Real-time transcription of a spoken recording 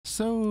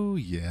So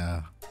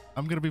yeah,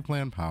 I'm gonna be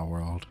playing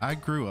Palworld. I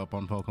grew up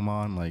on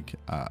Pokemon, like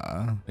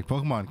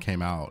Pokemon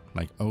came out,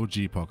 like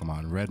OG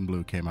Pokemon, Red and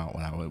Blue came out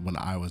when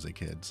I was a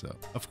kid. So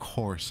of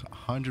course,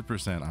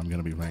 100% I'm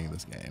gonna be playing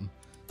this game.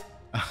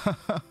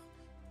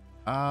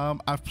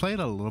 I've played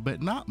a little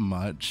bit, not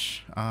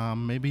much,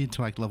 maybe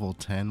to like level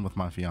 10 with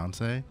my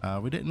fiance.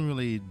 We didn't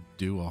really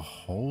do a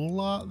whole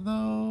lot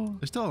though.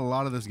 There's still a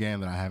lot of this game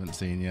that I haven't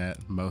seen yet.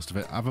 Most of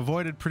it I've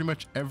avoided. Pretty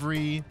much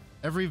every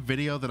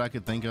video that I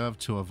could think of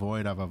to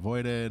avoid, I've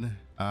avoided.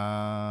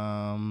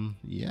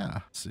 Yeah,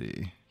 let's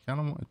see, kind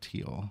of want a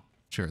teal.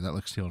 Sure, that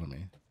looks teal to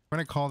me. We're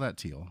gonna call that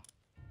teal.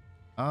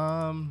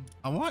 I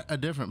want a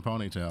different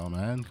ponytail,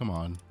 man. Come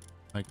on,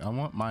 like I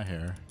want my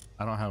hair.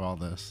 I don't have all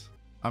this.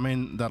 I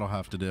mean, that'll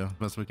have to do.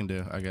 Best we can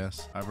do, I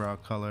guess. Eyebrow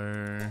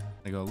color.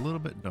 I go a little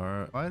bit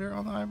dark, lighter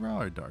on the eyebrow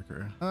or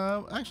darker.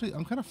 Actually,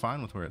 I'm kind of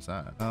fine with where it's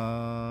at.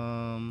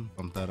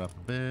 Bump that up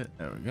a bit.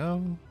 There we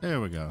go.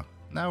 There we go.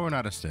 Now we're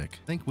not a stick.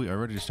 I think we are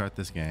ready to start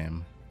this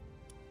game.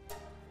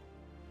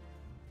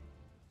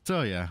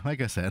 So yeah,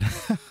 like I said,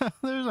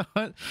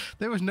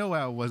 there was no way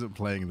I wasn't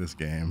playing this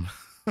game.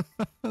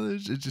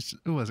 it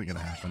wasn't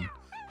gonna happen.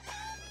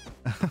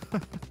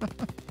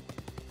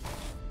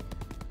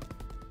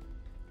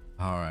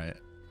 All right.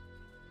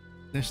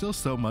 There's still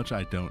so much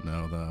I don't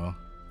know though.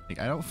 Like,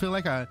 I don't feel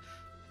like the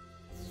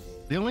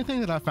only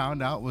thing that I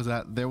found out was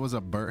that there was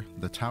a bird.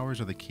 The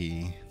towers are the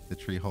key. The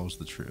tree holds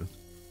the truth.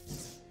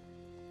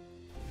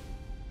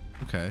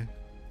 Okay.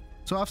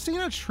 So I've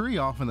seen a tree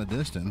off in the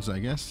distance, I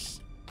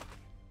guess.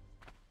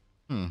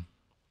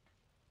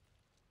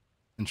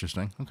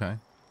 Interesting. Okay.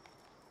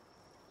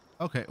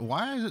 Okay.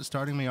 Why is it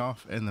starting me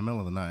off in the middle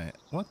of the night?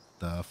 What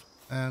the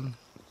and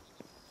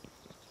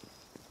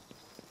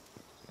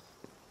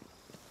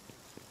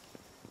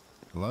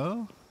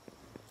hello?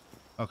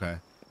 Okay.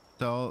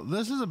 So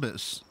this is a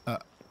bit,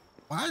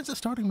 why is it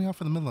starting me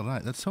off in the middle of the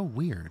night? That's so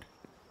weird.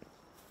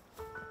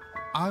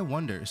 I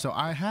wonder, so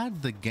I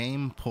had the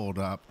game pulled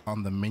up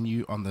on the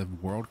menu on the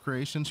world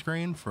creation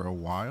screen for a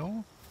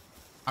while.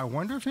 I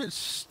wonder if it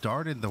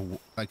started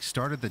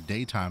the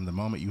daytime the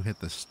moment you hit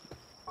the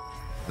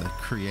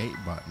create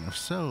button. If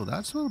so,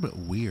 that's a little bit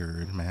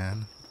weird,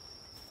 man.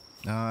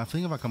 I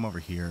think if I come over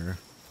here,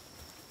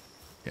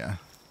 yeah,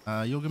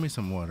 you'll give me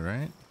some wood,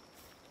 right?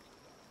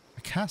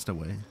 A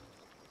castaway.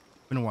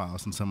 Been a while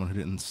since someone who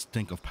didn't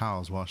stink of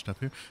pals washed up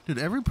here. Dude,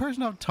 every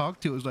person I've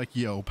talked to is like,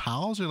 yo,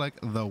 pals are like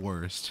the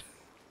worst.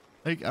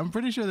 Like, I'm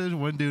pretty sure there's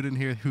one dude in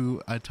here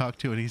who I talked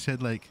to and he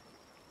said like,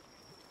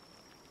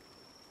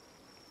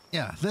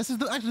 yeah, this is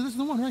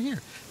the one right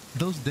here.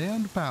 Those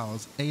damned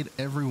pals ate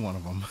every one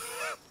of them.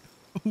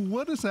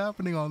 What is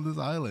happening on this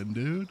island,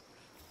 dude?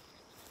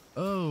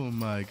 Oh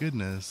my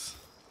goodness.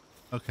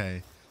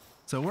 Okay,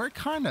 so we're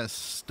kind of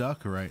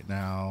stuck right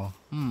now.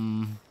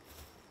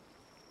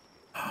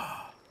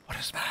 What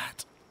is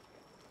that?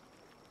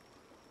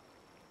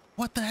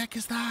 What the heck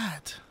is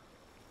that?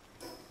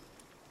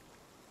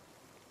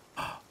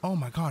 Oh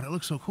my god, it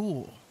looks so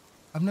cool.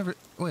 I've never,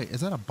 wait,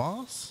 is that a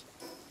boss?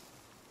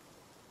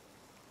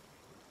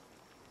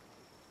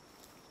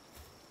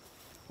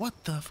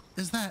 What the f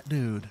is that,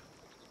 dude?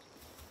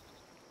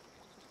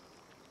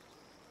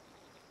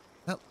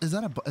 Is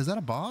that a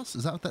boss?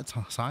 Is that what that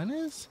sign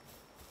is?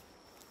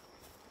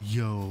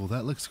 Yo,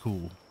 that looks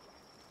cool.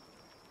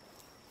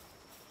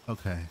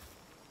 Okay.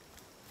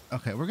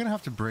 Okay, we're gonna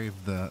have to brave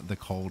the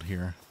cold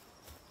here.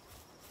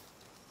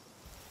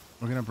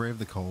 We're gonna brave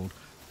the cold.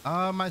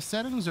 My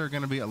settings are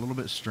gonna be a little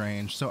bit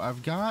strange. So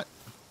I've got,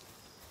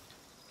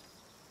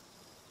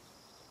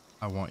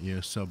 I want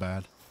you so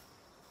bad.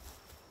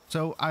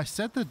 So I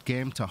set the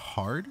game to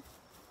hard,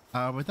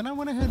 but then I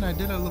went ahead and I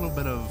did a little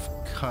bit of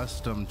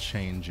custom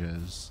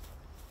changes.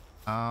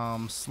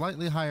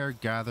 Slightly higher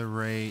gather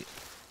rate.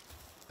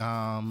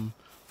 On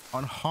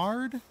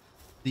hard,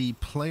 the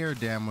player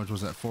damage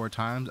was at 4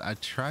 times. I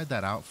tried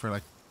that out for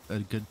like a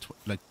good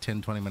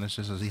 10-20 minutes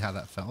just to see how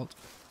that felt.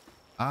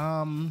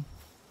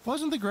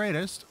 Wasn't the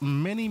greatest.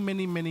 Many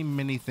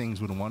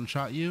things would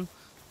one-shot you,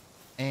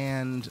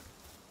 and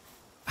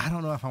I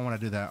don't know if I want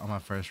to do that on my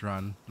first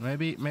run.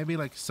 Maybe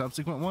like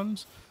subsequent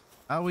ones.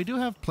 We do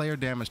have player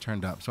damage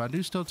turned up, so I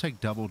do still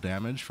take double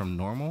damage from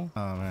normal.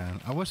 Oh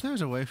man, I wish there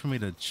was a way for me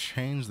to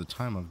change the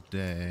time of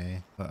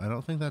day, but I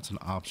don't think that's an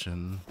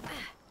option.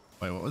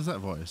 Wait, what was that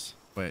voice?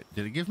 Wait,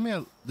 did it give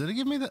me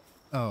the,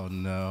 oh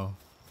no.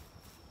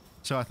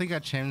 So I think I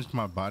changed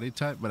my body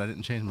type, but I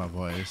didn't change my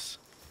voice.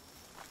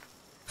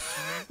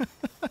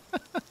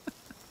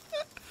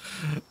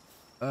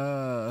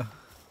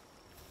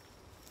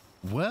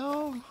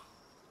 Well,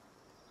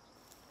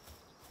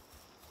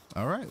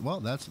 all right, well,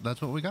 that's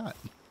what we got.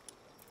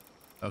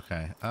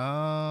 Okay,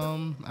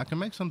 I can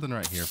make something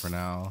right here for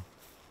now.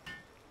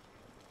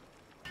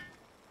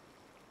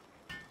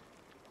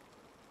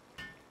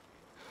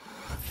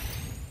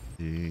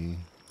 See.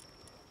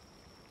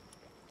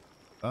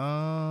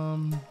 I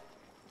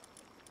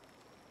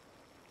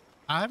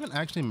haven't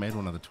actually made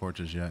one of the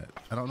torches yet.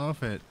 I don't know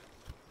if it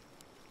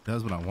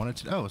does what I want it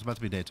to. Oh, it's about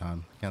to be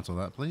daytime. Cancel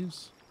that,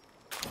 please.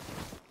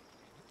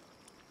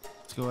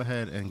 Let's go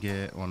ahead and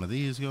get one of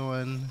these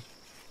going.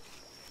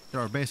 Get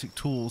our basic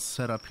tools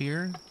set up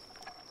here.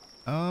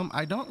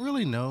 I don't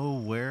really know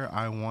where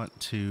I want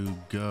to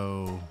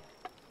go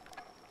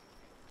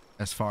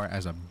as far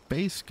as a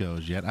base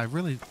goes yet. I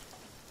really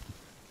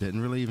didn't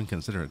really even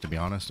consider it, to be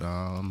honest.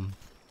 I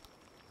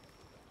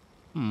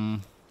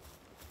don't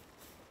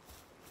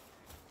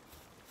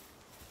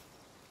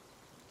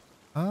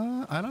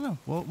know.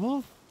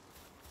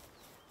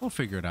 We'll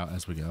figure it out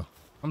as we go.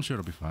 I'm sure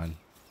it'll be fine.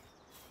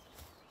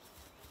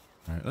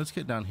 All right, let's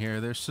get down here.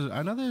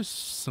 I know there's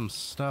some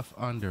stuff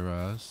under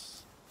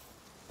us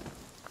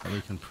that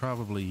we can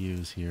probably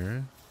use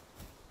here.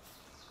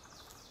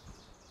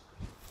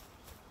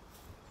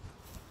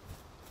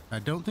 I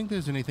don't think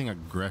there's anything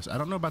aggressive. I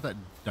don't know about that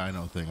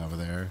dino thing over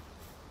there.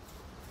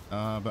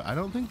 But I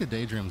don't think the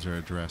daydreams are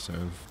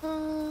aggressive.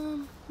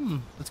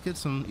 Let's get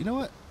some, you know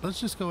what?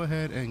 Let's just go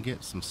ahead and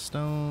get some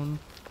stone.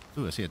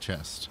 Ooh, I see a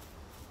chest.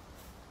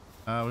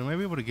 We may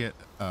be able to get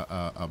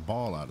a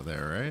ball out of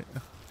there,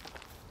 right?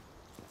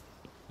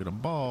 Get a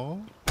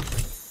ball.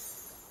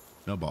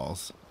 No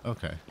balls.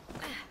 Okay.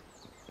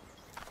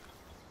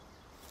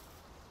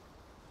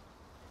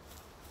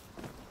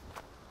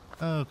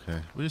 Okay,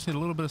 we just need a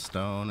little bit of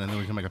stone, and then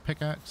we can make a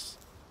pickaxe.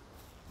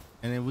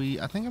 And then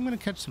I think I'm gonna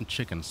catch some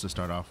chickens to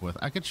start off with.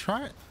 I could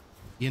try it.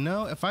 You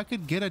know, if I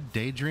could get a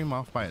daydream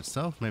off by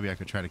itself, maybe I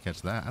could try to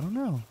catch that. I don't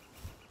know.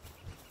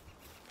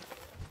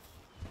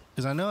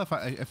 Because I know if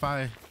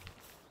I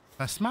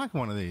smack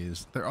one of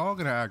these, they're all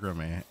gonna aggro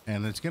me,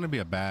 and it's gonna be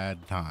a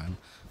bad time.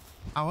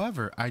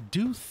 However, I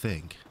do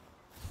think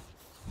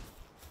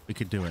we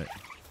could do it.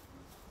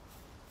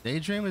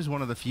 Daydream is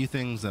one of the few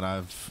things that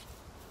I've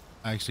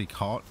actually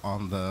caught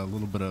on the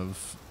little bit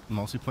of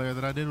multiplayer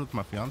that I did with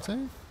my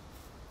fiance.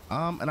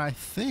 And I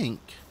think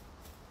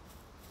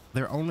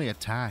their only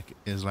attack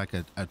is like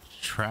a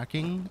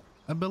tracking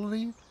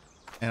ability,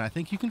 and I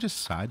think you can just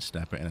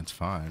sidestep it and it's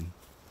fine.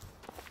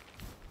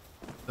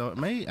 So it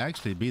may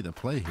actually be the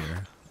play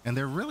here, and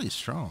they're really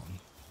strong.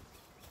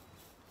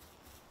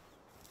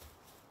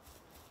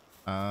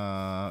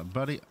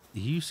 Buddy,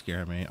 you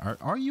scare me.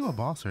 Are you a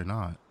boss or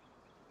not?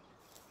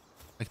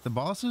 Like, the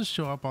bosses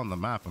show up on the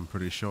map, I'm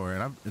pretty sure,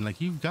 and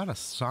like, you've got a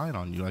sign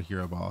on you like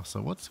you're a boss.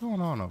 So what's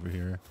going on over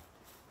here?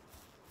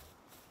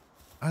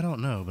 I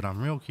don't know, but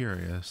I'm real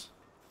curious.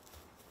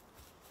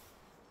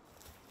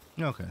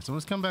 Okay, so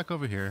let's come back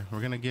over here.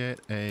 We're gonna get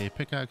a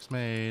pickaxe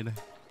made.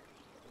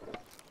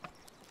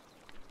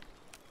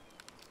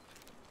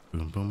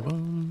 Boom, boom,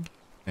 boom.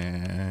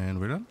 And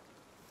we're done.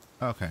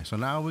 Okay, so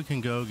now we can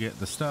go get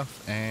the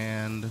stuff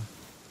and...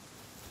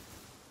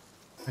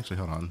 Actually,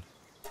 hold on.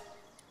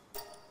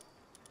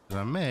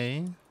 I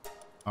may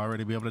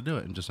already be able to do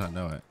it and just not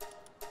know it.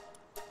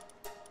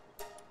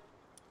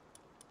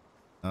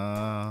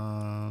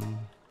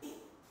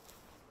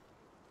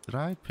 Did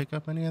I pick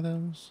up any of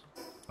those?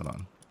 Hold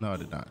on. No, I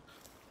did not.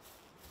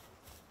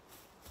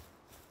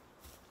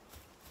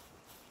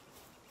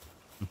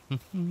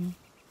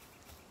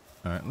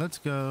 All right, let's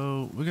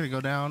go. We're gonna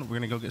go down. We're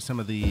gonna go get some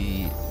of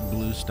the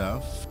blue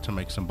stuff to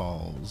make some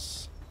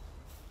balls.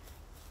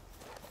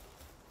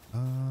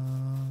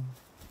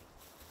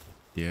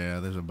 Yeah,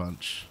 there's a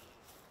bunch.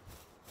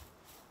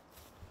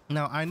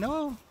 Now, I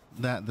know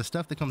that the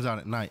stuff that comes out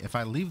at night, if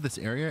I leave this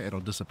area, it'll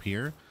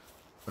disappear.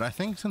 But I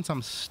think since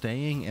I'm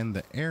staying in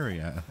the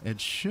area, it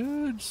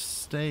should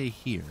stay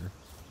here.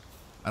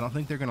 I don't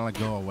think they're gonna like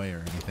go away or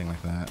anything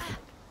like that.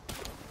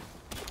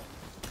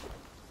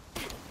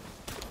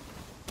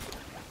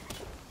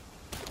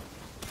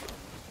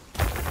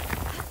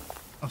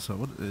 Also,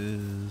 what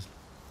is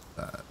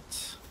that?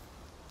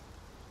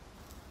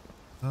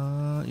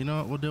 You know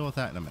what? We'll deal with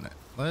that in a minute.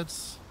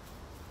 Let's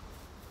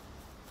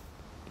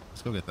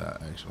go get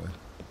that, actually.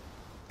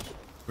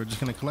 We're just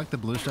gonna collect the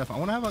blue stuff. I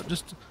want to have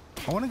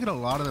I want to get a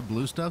lot of the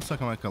blue stuff so I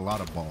can make a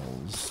lot of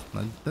balls.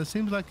 That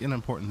seems like an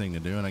important thing to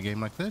do in a game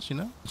like this, you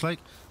know? It's like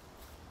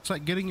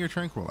getting your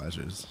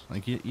tranquilizers.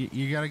 Like,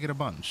 you gotta get a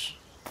bunch.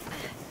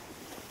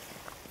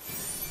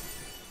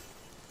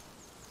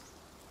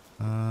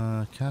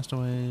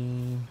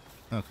 Castaway.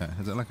 Okay,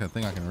 is that like a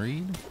thing I can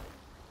read?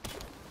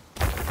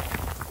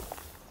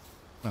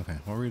 Okay,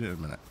 we'll read it in a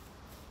minute.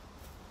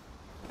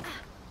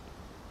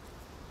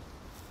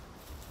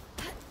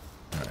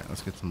 Alright,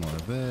 let's get some more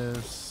of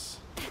this.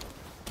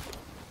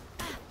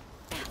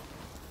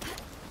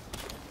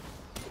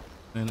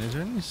 And is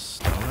there any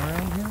stone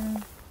around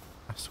here?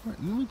 I swear,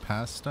 didn't we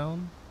pass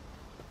stone?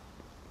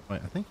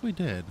 Wait, I think we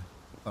did.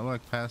 I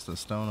like passed a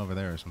stone over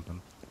there or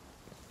something.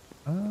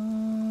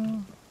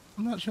 I'm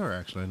not sure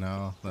actually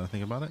now that I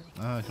think about it.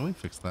 Can we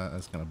fix that?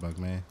 That's gonna bug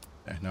me.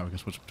 Okay, now we can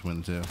switch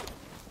between the two.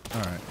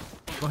 Alright,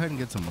 go ahead and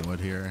get some wood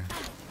here.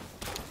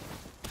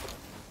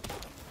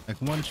 Like,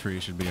 one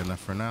tree should be enough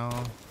for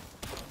now.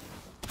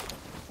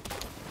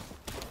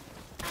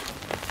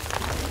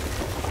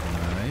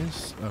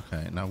 Nice.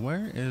 Okay, now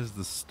where is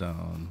the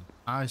stone?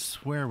 I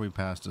swear we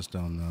passed a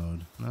stone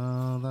node.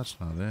 No, that's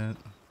not it.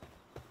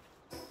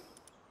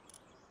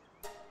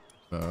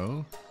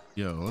 So,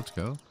 yo, let's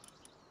go.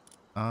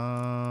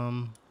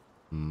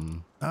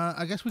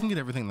 I guess we can get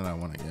everything that I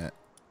want to get.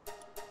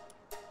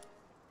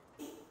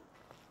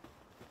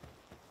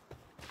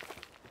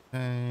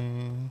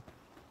 Okay.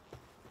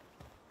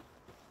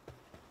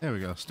 There we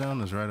go. Stone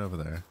is right over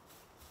there.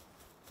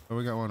 But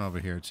we got one over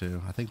here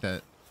too. I think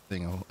that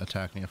thing will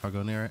attack me if I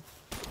go near it.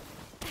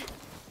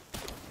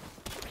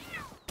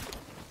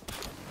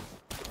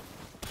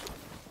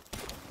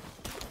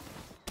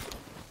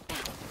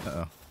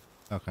 Uh-oh.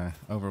 Okay.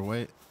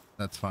 Overweight.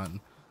 That's fine.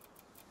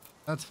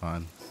 That's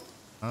fine.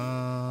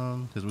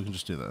 Because we can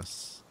just do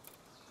this.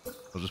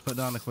 We'll just put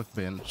down a quick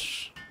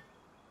bench.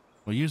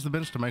 We'll use the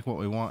bench to make what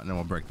we want, and then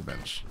we'll break the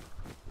bench.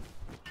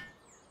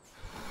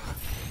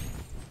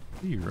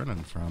 Where are you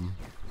running from?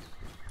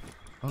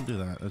 Don't do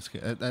that. That's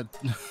good.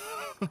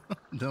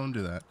 Don't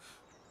do that.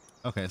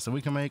 Okay, so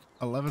we can make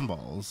 11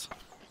 balls.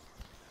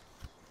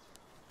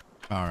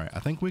 All right, I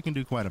think we can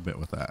do quite a bit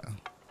with that.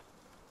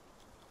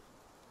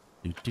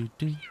 Dude,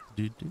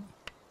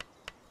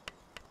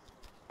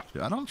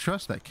 I don't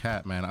trust that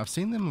cat, man. I've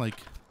seen them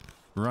like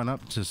run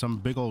up to some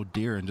big old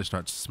deer and just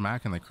start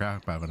smacking the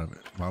crap out of it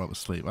while it was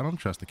asleep. I don't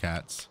trust the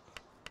cats.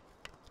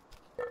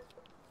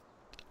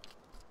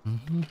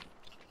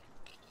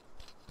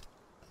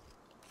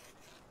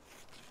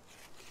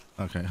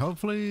 Okay,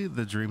 hopefully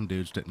the dream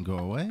dudes didn't go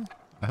away.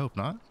 I hope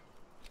not.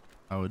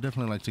 I would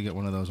definitely like to get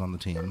one of those on the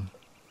team.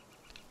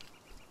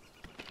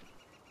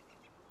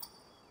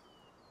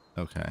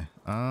 Okay.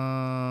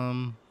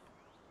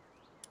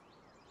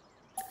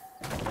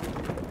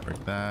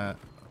 Break that.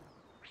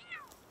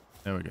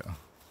 There we go.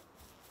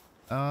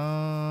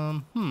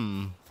 I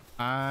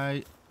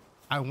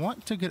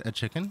want to get a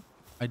chicken.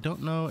 I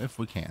don't know if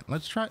we can.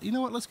 Let's try. You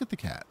know what? Let's get the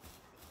cat.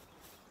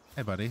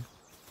 Hey, buddy.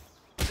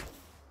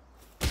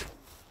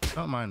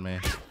 Don't mind me.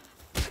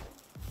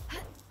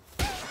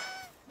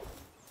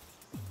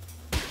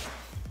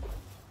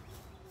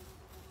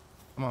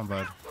 Come on,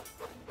 bud.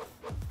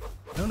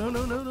 No, no,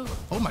 no, no, no.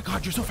 Oh my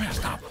God, you're so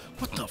fast. Stop.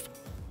 What the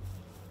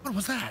what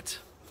was that?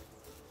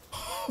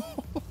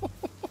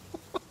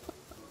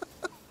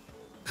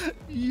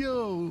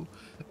 Yo.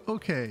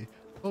 Okay.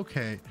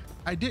 Okay.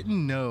 I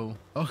didn't know.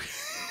 Okay.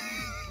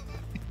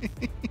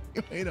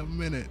 Wait a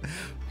minute.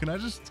 Can I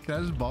just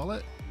ball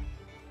it?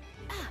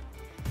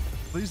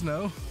 Please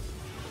no.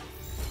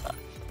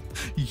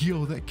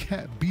 Yo, that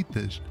cat beat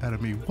the shit out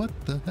of me. What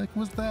the heck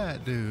was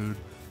that, dude?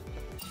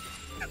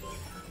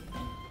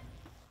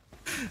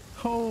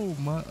 Oh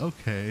my,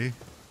 okay.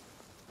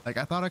 Like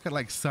I thought I could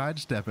like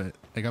sidestep it.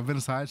 Like I've been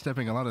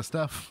sidestepping a lot of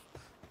stuff,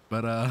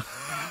 but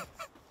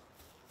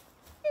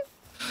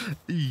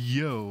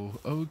yo,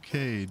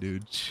 okay,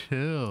 dude,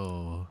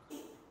 chill.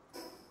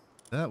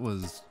 That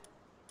was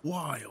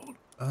wild.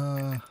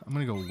 I'm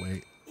gonna go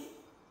wait.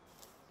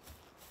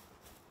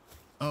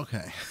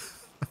 Okay.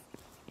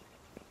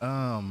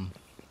 So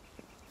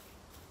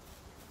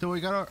we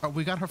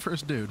got our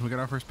first dude. We got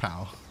our first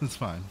pal. It's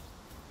fine.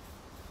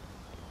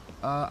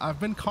 I've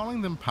been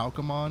calling them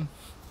Palkemon.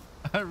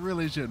 I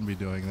really shouldn't be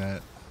doing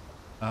that.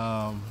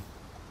 I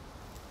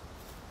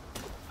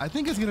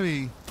think it's gonna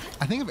be.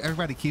 I think if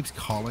everybody keeps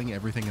calling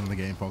everything in the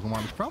game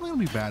Pokemon, it's probably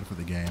gonna be bad for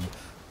the game.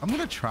 I'm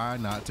gonna try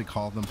not to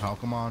call them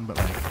Palkemon, but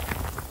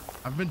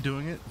like I've been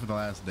doing it for the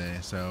last day,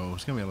 so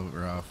it's gonna be a little bit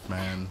rough,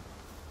 man.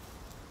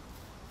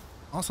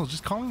 Also,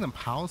 just calling them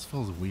pals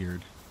feels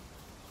weird.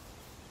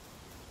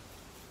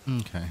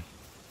 Okay.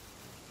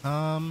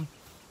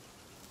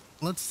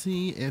 Let's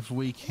see if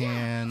we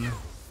can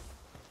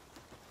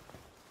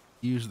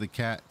use the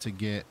cat to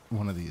get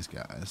one of these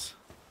guys.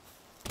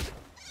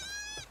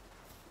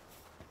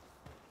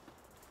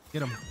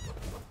 Get him.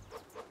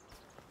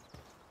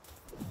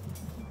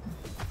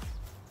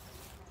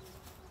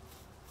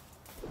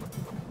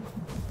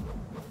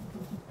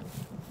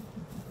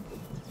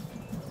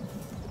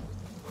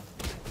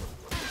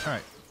 All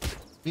right,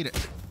 beat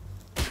it.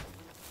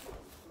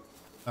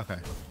 Okay.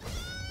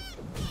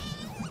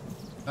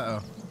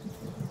 Uh-oh.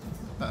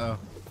 Uh-oh.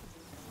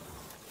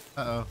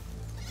 Uh-oh.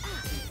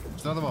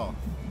 There's another ball.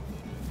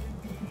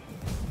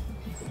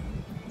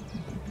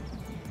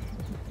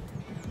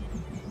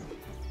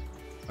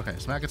 Okay,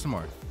 smack it some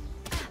more.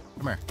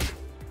 Come here.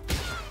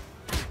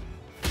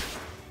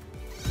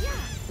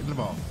 Give him the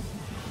ball.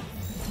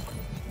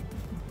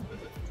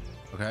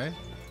 Okay.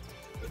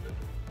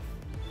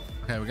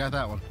 Okay, we got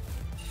that one.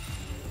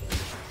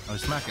 Oh,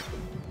 smack it.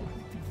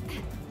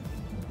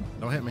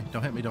 Don't hit me.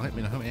 Don't hit me. Don't hit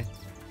me. Don't hit me.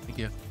 Thank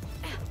you.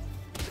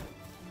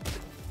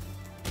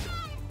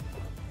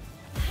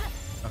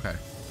 Okay.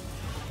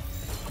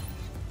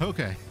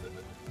 Okay.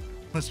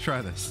 Let's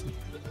try this.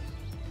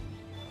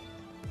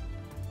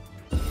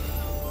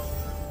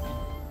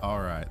 All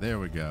right, there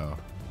we go.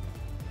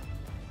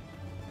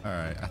 All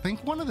right, I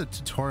think one of the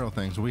tutorial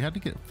things, we had to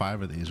get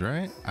 5 of these,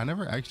 right? I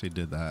never actually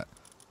did that.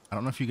 I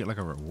don't know if you get like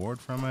a reward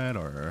from it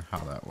or how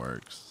that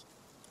works.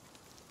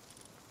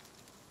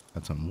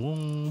 Got some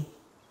wool.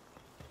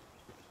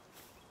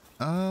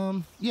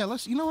 Yeah,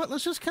 you know what?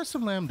 Let's just catch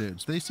some lamb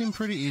dudes. They seem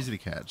pretty easy to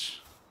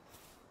catch.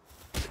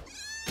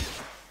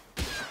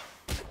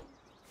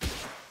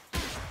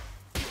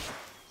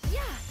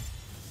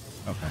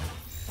 Okay.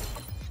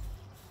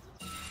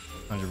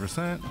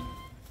 100%.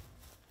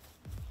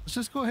 Let's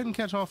just go ahead and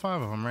catch all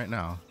 5 of them right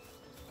now.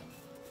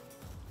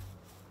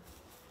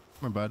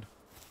 Come here, bud.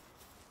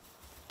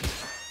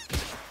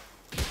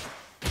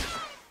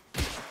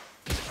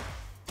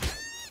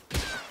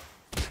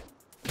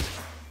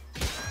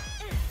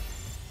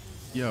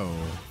 Yo.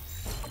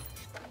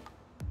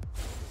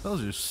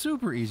 Those are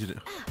super easy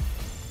to...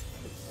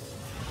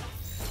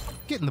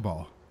 Get in the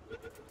ball.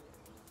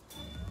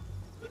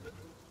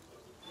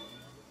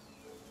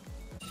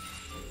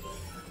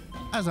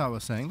 As I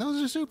was saying,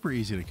 those are super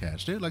easy to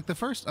catch, dude. Like the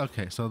first...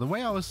 Okay, so the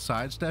way I was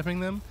sidestepping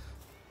them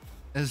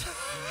is...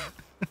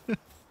 it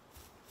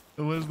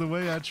was the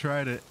way I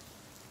tried it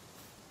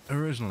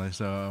originally.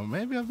 So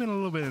maybe I've been a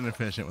little bit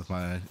inefficient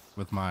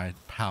with my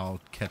pal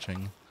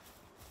catching.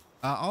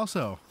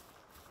 Also,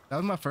 that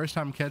was my first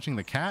time catching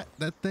the cat.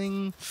 That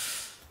thing...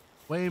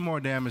 Way more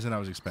damage than I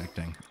was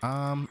expecting.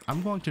 I'm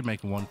going to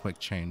make one quick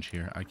change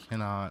here. I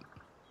cannot...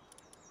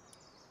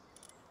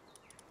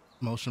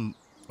 Motion...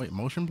 Wait,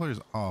 motion blur is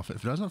off.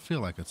 If it doesn't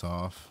feel like it's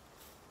off...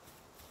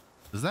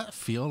 Does that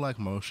feel like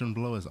motion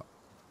blur is...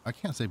 I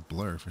can't say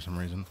blur for some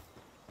reason.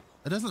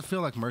 It doesn't feel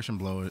like motion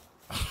blur.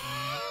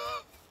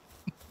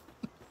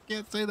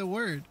 Can't say the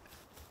word.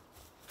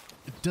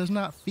 It does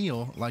not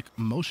feel like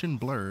motion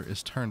blur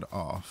is turned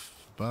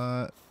off.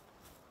 But...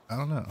 I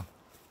don't know.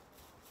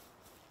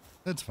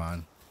 It's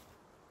fine.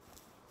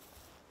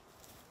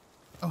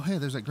 Oh, hey,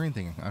 there's that green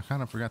thing. I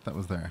kind of forgot that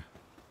was there.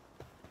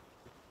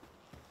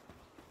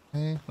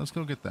 Hey, let's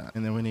go get that.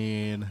 And then we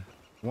need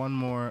one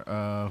more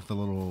of the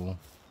little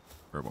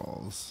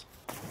furballs.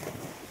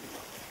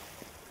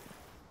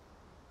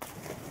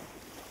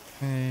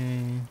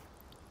 Hey.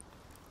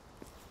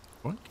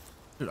 What?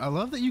 Dude, I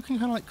love that you can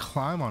kind of like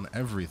climb on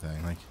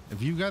everything. Like,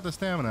 if you got the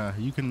stamina,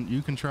 you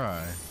can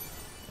try.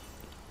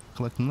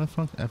 Collect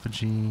Liftfunk's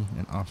effigy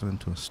and offer them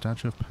to a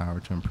statue of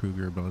power to improve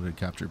your ability to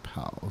capture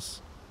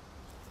pals.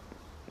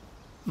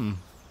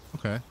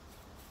 Okay.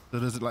 So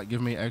does it like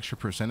give me extra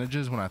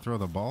percentages when I throw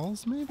the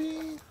balls,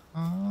 maybe?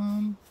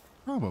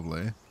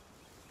 Probably.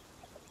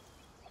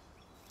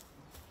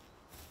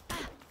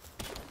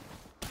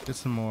 Get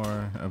some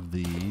more of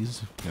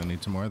these. Gonna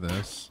need some more of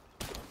this.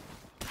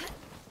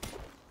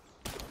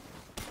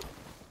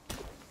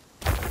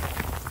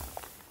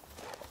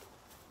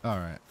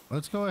 Alright,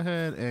 let's go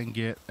ahead and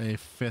get a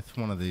 5th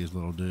one of these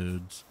little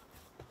dudes.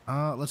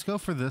 Let's go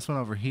for this one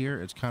over here.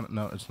 It's kind of...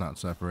 No, it's not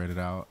separated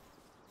out.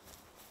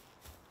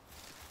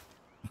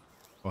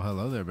 Well,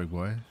 hello there, big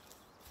boy.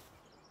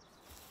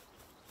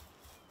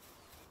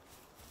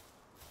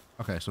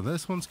 Okay, so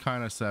this one's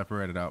kind of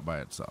separated out by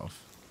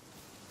itself.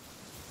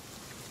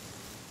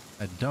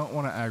 I don't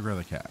want to aggro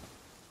the cat.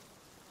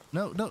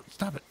 No, no,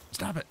 stop it.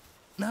 Stop it.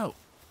 No.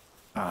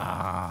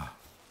 Ah.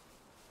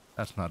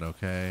 That's not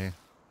okay.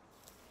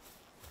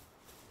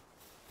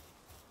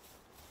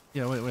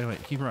 Yeah,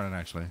 wait. Keep running,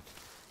 actually.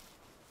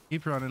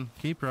 Keep running.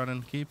 Keep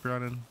running. Keep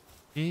running.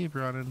 Keep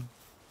running.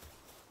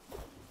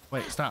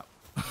 Wait, stop.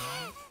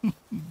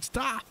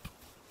 Stop.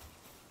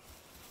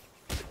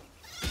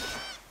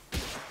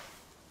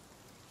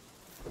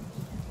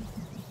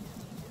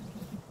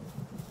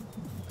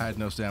 I had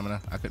no stamina.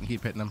 I couldn't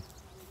keep hitting him.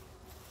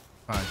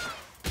 Fine.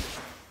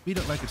 Beat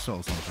it like it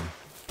stole something.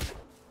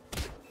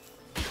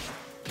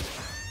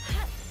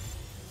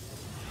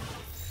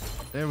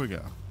 There we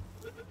go.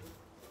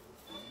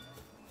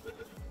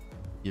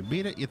 You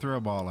beat it, you throw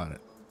a ball at it.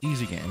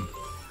 Easy game.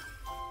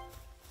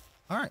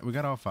 Alright, we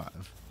got all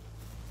 5.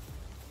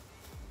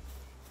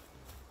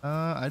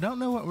 I don't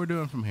know what we're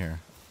doing from here.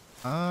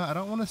 I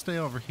don't want to stay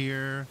over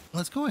here.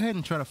 Let's go ahead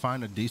and try to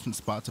find a decent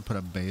spot to put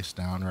a base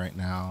down right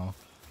now.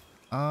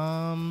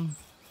 I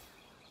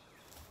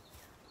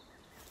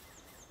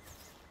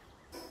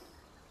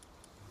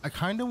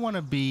kind of want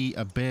to be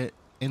a bit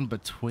in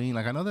between.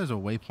 Like, I know there's a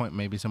waypoint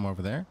maybe somewhere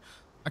over there.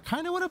 I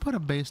kind of want to put a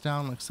base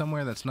down like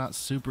somewhere that's not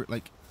super,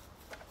 like,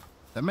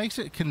 that makes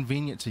it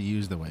convenient to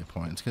use the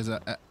waypoints. Because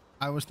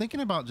I was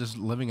thinking about just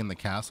living in the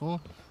castle,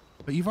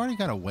 but you've already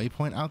got a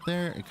waypoint out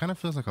there. It kind of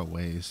feels like a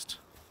waste.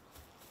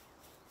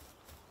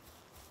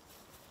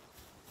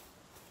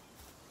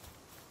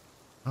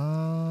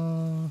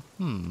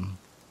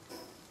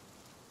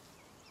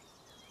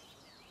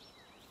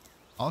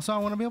 Also, I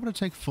want to be able to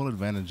take full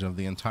advantage of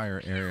the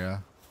entire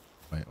area.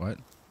 Wait, what?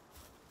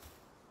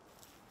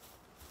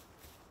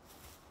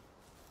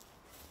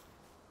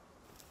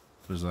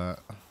 What is that?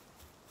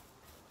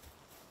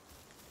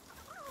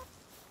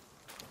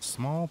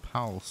 Small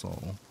Pal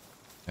Soul.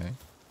 Okay.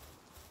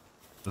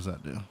 What does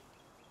that do?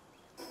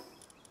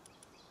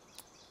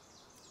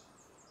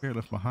 Here,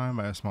 left behind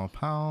by a small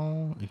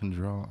pal. You can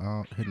draw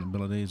out hidden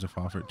abilities if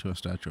offered to a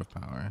statue of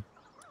power.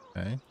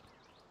 Okay.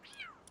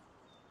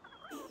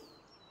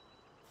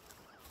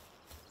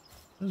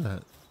 What is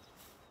that?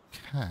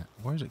 Cat.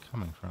 Where's it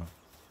coming from?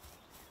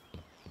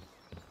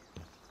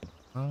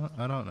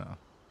 I don't know.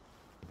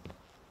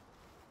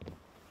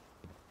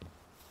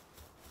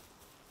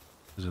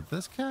 Is it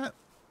this cat?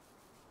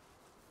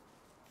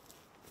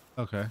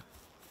 Okay. A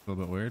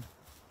little bit weird.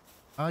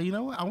 You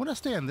know what? I want to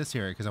stay in this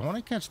area because I want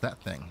to catch that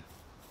thing.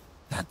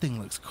 That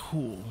thing looks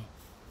cool.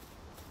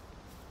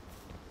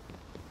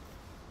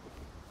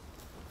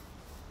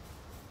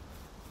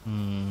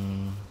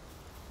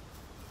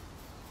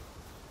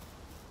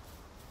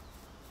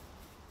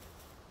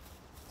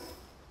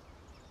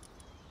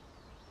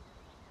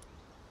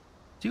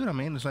 See what I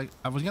mean? It's like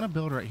I was gonna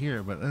build right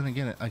here, but then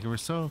again, like we're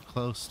so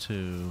close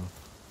to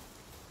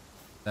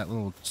that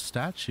little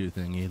statue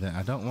thingy that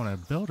I don't want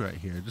to build right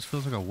here. It just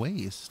feels like a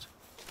waste.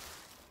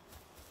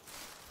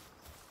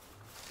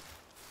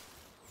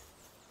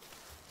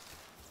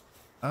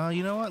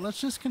 You know what? Let's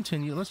just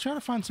continue. Let's try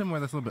to find somewhere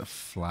that's a little bit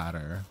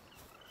flatter.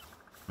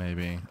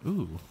 Maybe.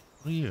 Ooh,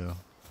 what are you?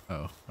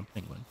 Oh, a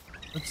penguin.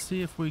 Let's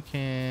see if we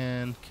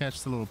can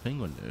catch the little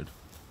penguin dude.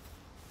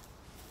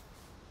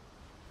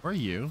 Where are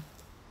you?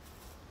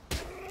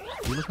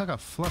 You look like a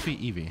fluffy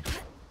Eevee.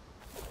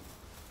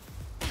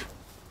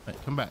 Wait,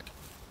 come back.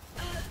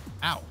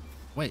 Ow.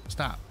 Wait,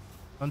 stop.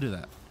 Don't do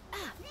that.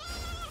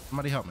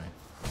 Somebody help me.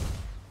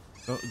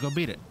 Go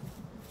beat it.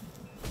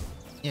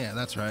 Yeah,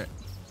 that's right.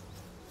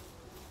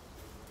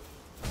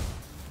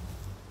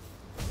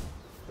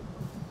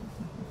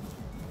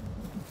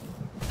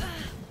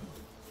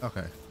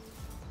 Okay.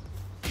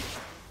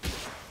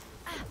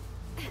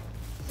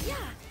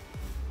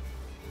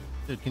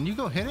 Dude, can you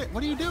go hit it?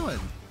 What are you doing?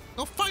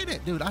 Go fight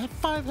it, dude. I have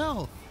 5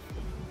 health.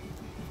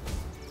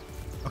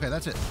 Okay,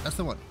 that's it. That's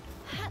the one.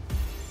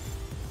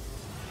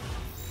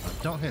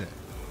 Don't hit it.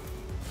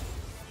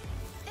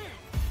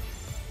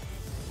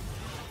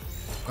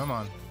 Come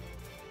on.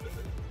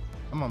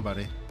 Come on,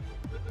 buddy.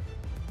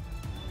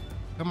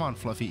 Come on,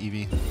 fluffy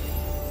Eevee.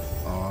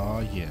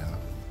 Oh, yeah.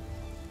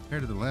 Here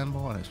to the land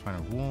ball. Let's find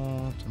a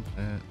wool.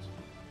 10%.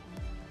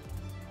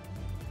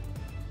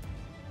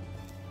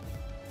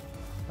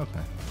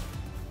 Okay.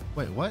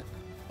 Wait, what?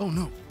 Oh,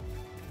 no.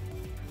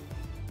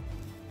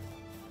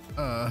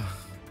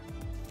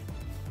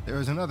 There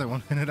was another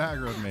one and it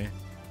aggroed me.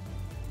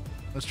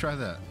 Let's try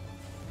that.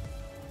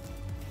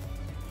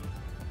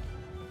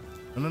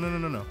 No, no, no, no,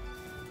 no, no.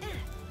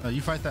 No,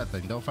 you fight that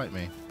thing. Don't fight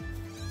me.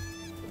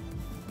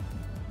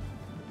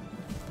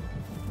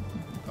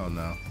 Oh,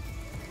 no.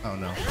 Oh,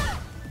 no.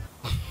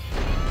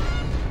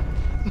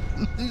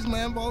 These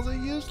land balls are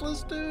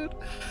useless, dude.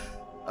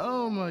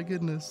 Oh, my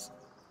goodness.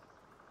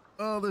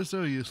 Oh, they're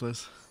so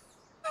useless.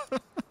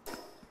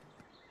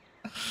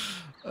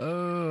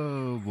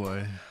 Oh,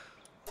 boy.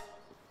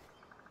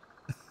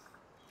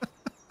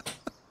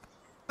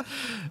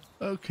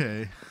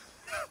 Okay.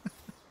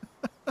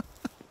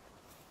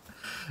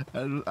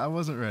 I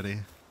wasn't ready.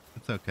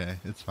 It's okay.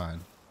 It's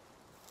fine.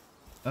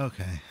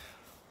 Okay.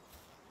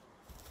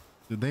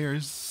 Dude, they are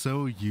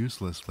so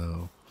useless,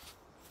 though.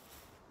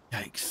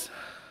 Yikes.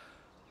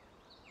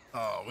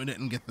 Oh, we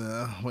didn't get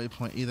the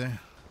waypoint either.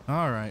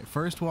 All right,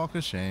 first walk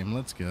of shame.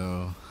 Let's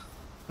go.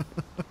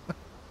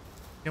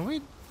 Can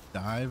we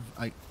dive?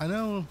 I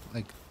know,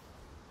 like,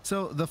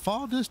 so the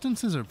fall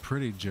distances are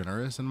pretty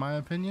generous in my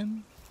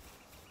opinion,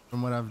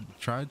 from what I've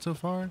tried so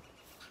far.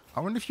 I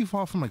wonder if you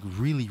fall from like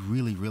really,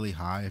 really, really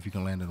high, if you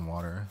can land in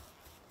water.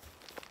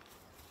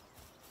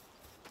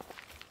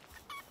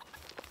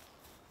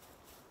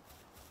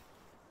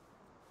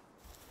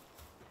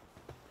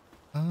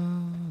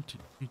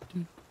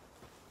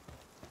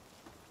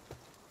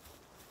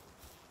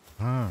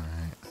 All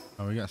right.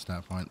 Oh, we got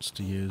stat points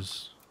to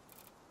use.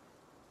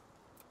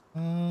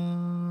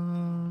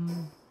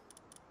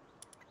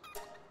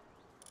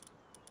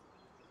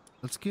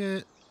 Let's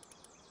get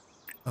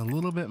a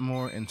little bit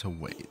more into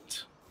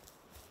weight.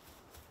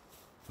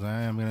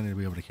 I am gonna need to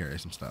be able to carry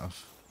some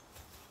stuff.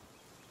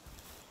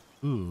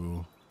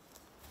 Ooh.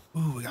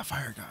 Ooh, we got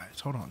fire guys.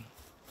 Hold on.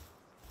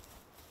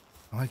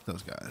 I like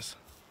those guys.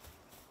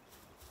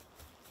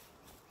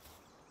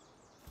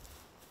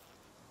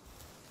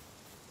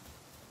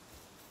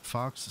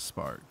 Fox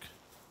Spark.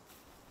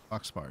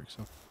 Fox Sparks.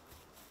 Okay.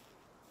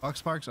 Fox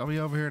Sparks, I'll be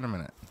over here in a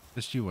minute.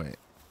 Just you wait.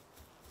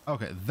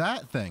 Okay,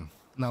 that thing.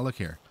 Now look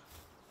here.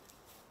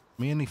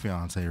 Me and the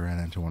fiance ran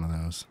into one of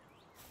those.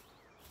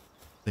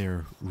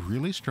 They're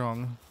really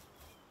strong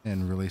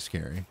and really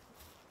scary.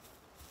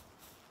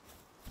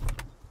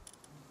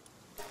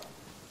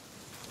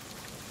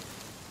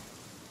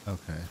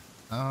 Okay.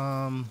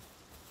 I'm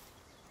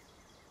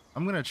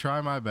gonna try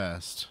my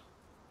best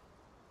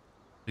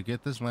to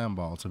get this land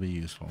ball to be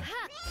useful.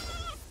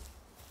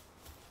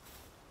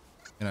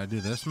 Can I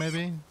do this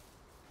maybe?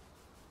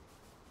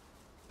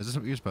 Is this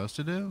what you're supposed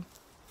to do?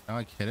 Can I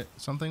like hit it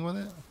something with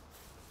it?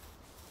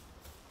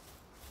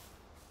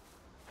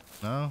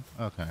 No?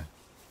 Okay.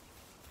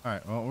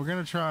 Alright, well we're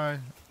gonna try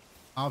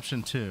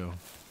option 2,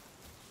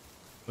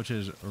 which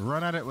is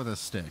run at it with a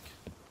stick.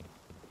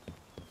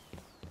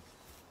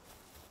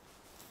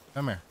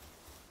 Come here.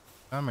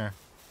 Come here.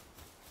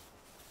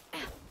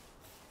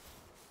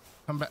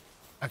 Come back.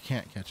 I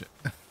can't catch it.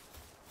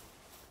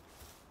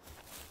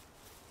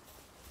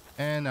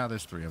 And now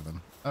there's 3 of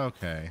them.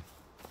 Okay.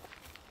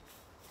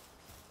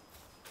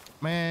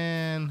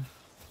 Man.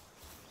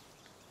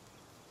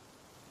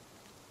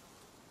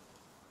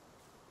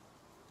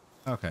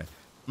 Okay.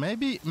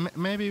 Maybe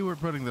we're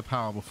putting the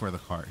pal before the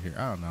cart here.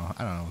 I don't know.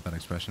 I don't know what that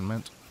expression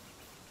meant.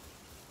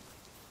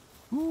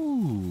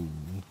 Ooh.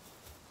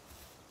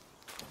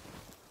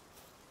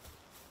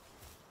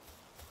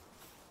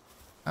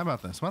 How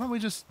about this? Why don't we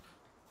just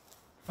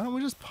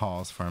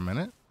pause for a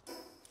minute?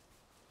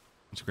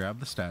 Let's grab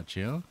the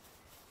statue.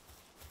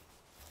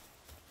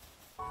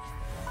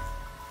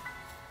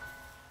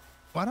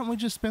 Why don't we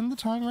just spend the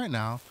time right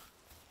now?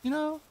 You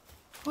know,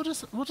 we'll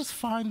just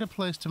find a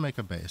place to make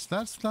a base.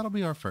 That'll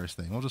be our first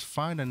thing. We'll just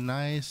find a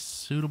nice,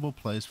 suitable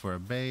place for a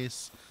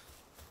base.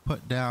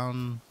 Put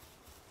down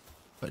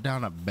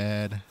a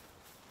bed,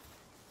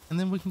 and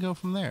then we can go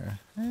from there.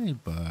 Hey,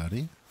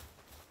 buddy.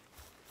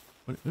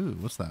 Ooh,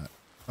 what's that?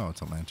 Oh,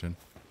 it's a lantern.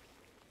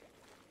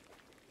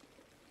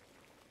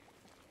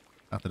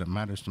 Not that it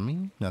matters to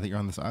me. Now that you're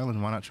on this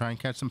island, why not try and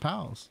catch some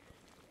pals?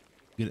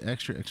 Get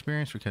extra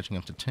experience for catching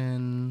up to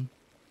 10.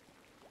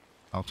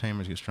 All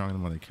tamers get stronger the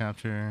more they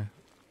capture.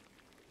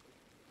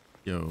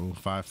 Yo,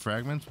 5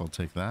 fragments. We'll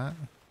take that.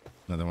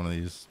 Another one of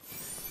these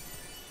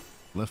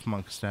Lift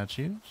Monk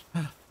statues.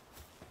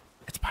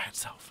 It's by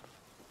itself.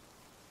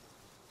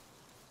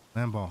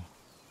 Land ball.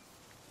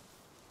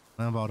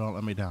 Land ball, don't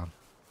let me down.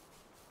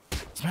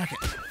 Smack it.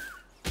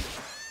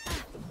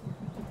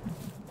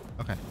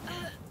 Okay.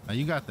 Now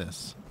you got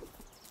this.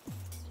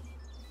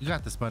 You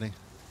got this, buddy.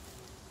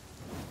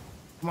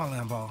 Come on,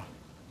 land ball.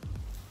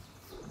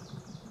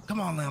 Come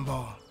on, land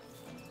ball.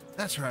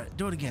 That's right.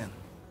 Do it again.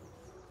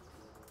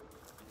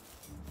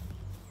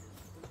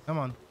 Come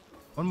on.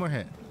 One more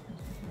hit.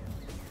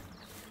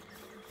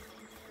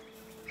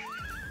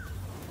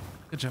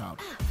 Good job.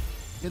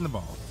 Get in the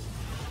ball.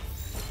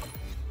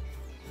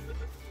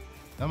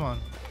 Come on.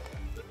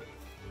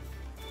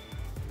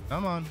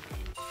 Come on.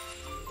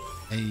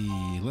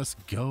 Hey, let's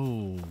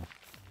go.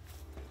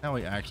 Now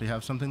we actually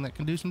have something that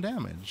can do some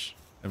damage.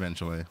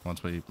 Eventually,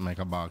 once we make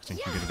a box and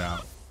can get it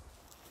out.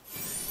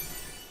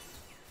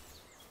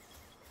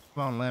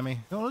 Come on,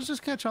 Lemmy. No, let's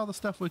just catch all the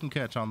stuff we can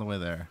catch on the way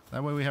there.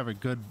 That way we have a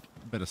good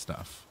bit of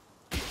stuff.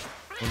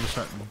 We'll just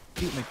start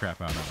beating the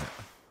crap out of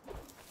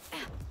it.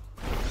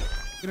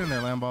 Get in there,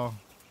 Lamball.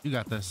 You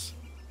got this.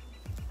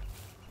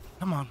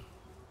 Come on.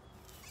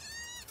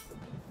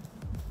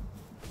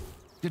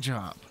 Good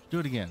job. Do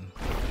it again.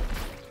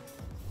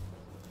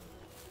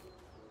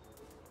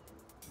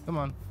 Come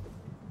on.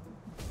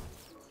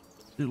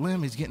 Dude,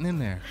 Lemmy's getting in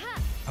there.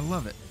 I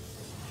love it.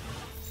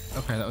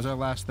 Okay, that was our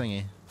last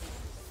thingy.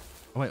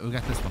 Oh, wait, we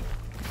got this one.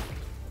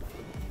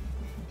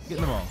 Get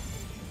in the ball.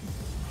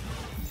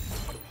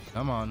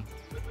 Come on.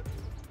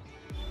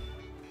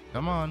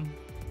 Come on.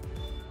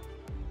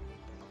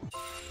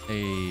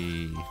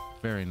 Hey,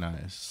 very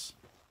nice.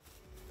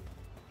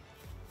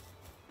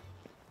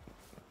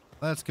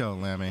 Let's go,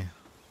 Lammy.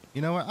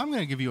 You know what? I'm going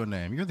to give you a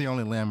name. You're the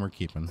only lamb we're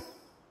keeping.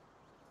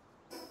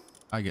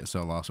 I get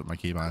so lost with my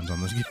keybinds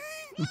on this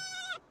game.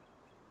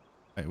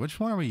 Wait, which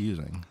one are we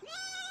using?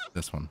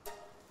 This one.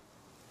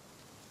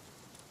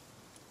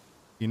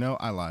 You know,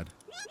 I lied.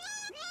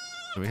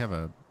 Do we have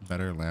a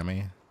better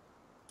Lammy?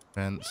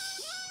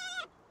 Fence.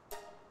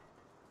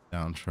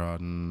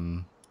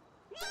 Downtrodden.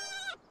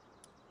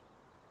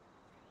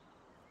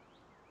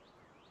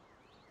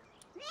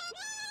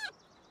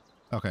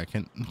 Okay,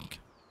 can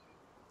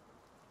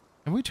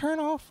we turn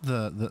off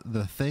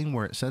the thing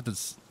where it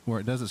says where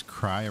it does its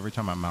cry every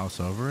time I mouse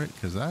over it?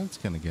 Because that's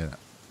gonna get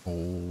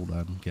old,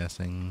 I'm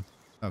guessing.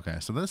 Okay,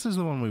 so this is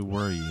the one we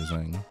were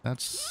using.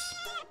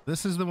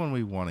 This is the one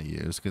we want to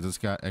use because it's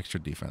got extra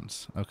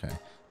defense. Okay.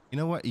 You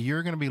know what?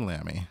 You're going to be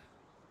Lammy.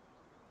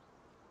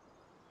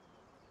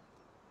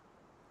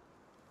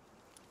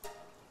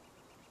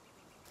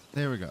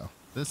 There we go.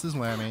 This is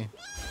Lammy.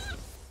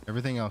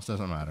 Everything else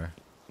doesn't matter.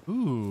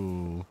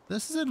 Ooh,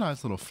 this is a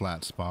nice little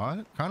flat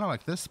spot. Kind of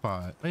like this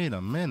spot. Wait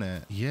a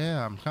minute.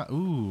 Yeah,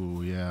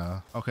 ooh,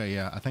 yeah. Okay,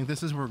 yeah. I think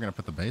this is where we're going to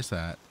put the base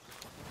at.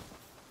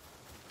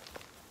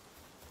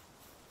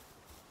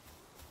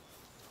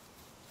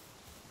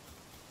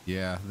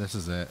 Yeah, this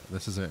is it.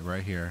 This is it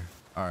right here.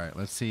 All right,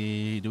 let's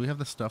see. Do we have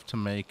the stuff to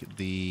make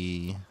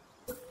the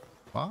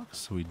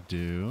box? We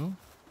do.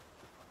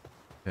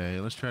 Okay,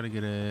 let's try to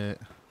get it.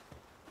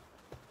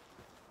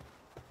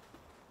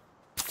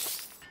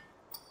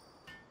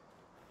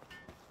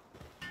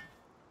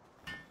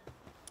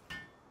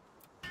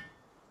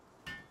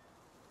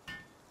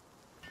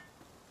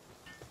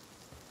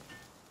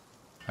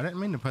 I didn't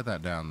mean to put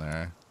that down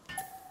there.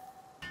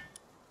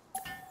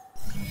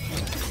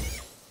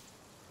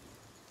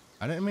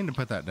 I didn't mean to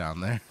put that down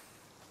there.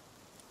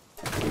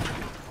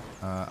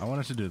 I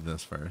wanted to do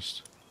this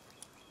first.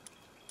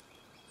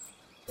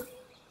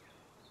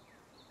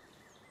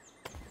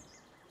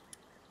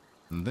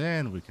 And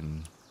then we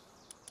can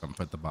come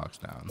put the box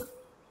down.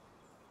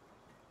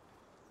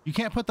 You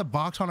can't put the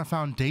box on a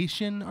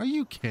foundation? Are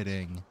you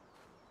kidding?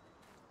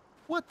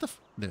 What the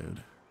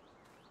dude?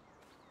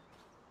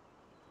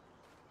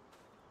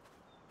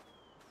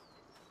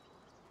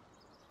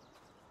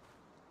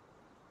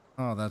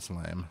 Oh, that's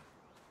lame.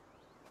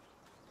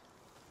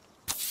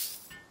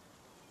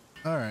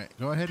 All right,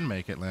 go ahead and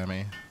make it,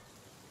 Lammy.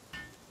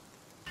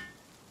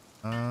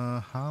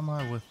 How am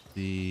I with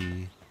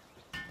the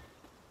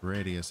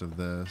radius of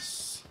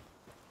this?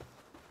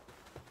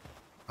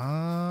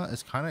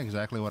 It's kind of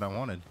exactly what I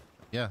wanted.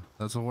 Yeah,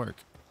 that'll work.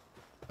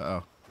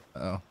 Uh-oh.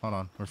 Uh-oh. Hold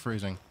on. We're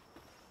freezing.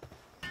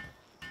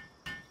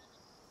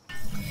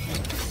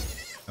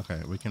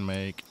 Okay, we can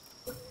make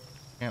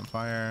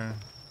campfire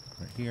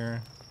right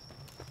here.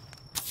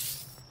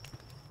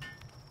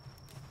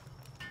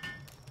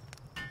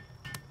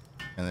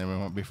 And then we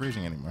won't be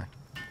freezing anymore.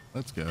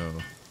 Let's go.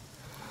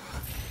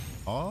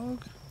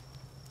 Hog?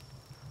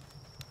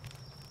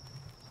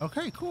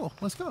 Okay, cool.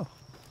 Let's go.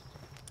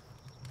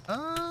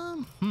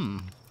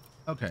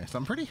 Okay, so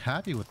I'm pretty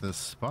happy with this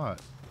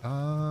spot.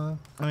 I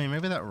mean,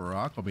 maybe that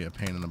rock will be a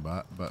pain in the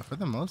butt, but for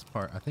the most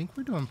part, I think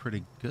we're doing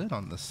pretty good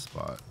on this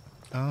spot.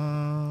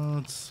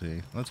 Let's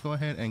see. Let's go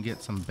ahead and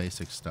get some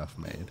basic stuff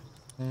made.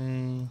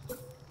 Okay.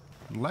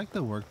 I'd like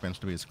the workbench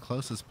to be as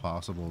close as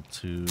possible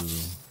to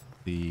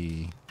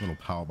the little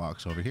power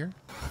box over here.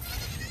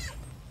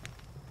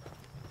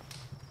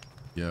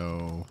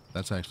 Yo,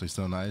 that's actually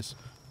so nice.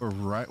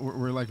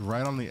 We're like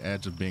right on the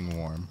edge of being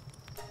warm.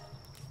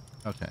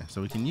 Okay,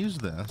 so we can use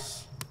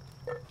this,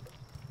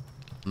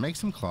 make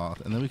some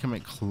cloth, and then we can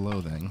make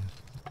clothing.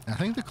 I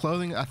think the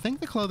clothing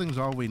is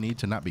all we need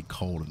to not be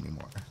cold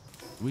anymore.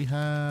 We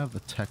have the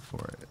tech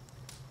for it.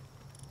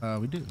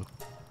 We do.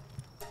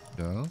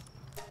 Go.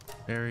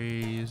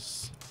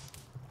 Berries.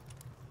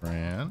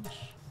 Branch.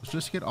 Let's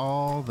just get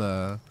all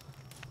the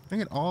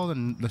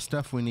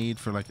stuff we need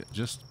for like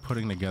just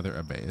putting together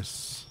a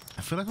base.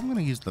 I feel like I'm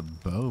gonna use the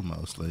bow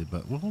mostly,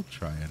 but we'll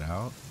try it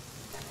out.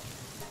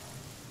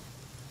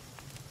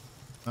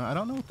 I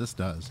don't know what this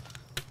does.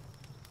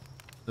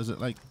 Does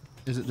it like,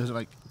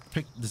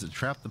 does it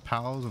trap the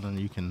pals and then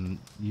you can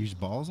use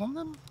balls on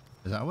them?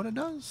 Is that what it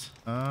does?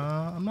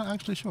 I'm not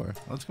actually sure.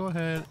 Let's go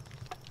ahead.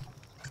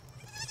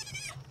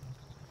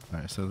 All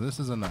right, so this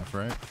is enough,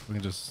 right? We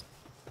can just,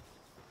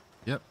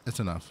 yep, it's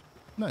enough.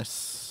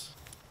 Nice.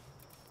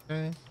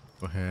 Okay,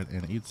 go ahead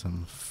and eat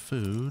some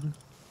food.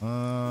 A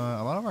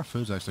lot of our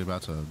food's actually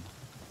about to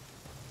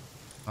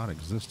not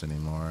exist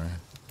anymore.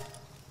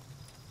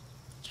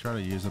 Try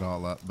to use it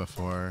all up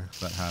before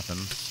that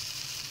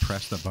happens.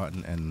 Press the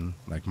button and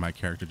like my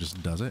character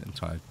just does it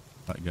until I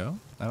let go.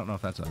 I don't know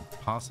if that's a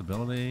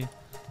possibility.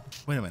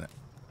 Wait a minute.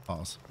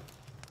 Pause.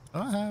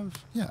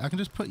 Yeah, I can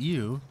just put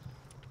you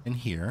in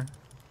here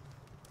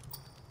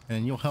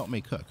and you'll help me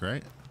cook,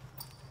 right?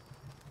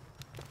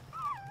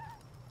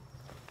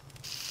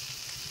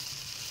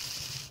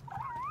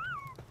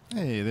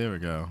 Hey, there we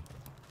go.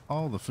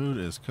 All the food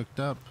is cooked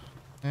up.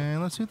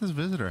 And let's see what this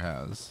visitor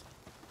has.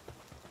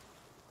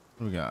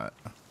 What we got?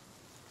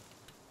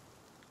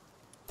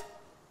 Let's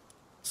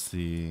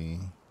see.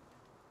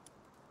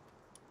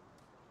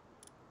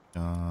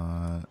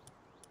 Got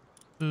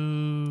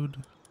food.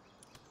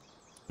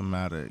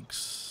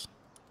 Schematics.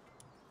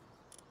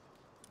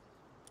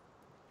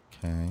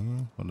 Okay.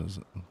 What is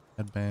it?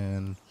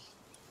 Headband.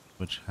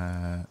 Witch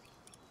hat.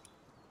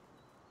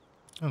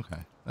 Okay.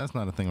 That's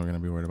not a thing we're going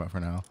to be worried about for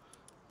now.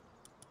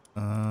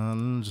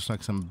 Just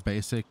like some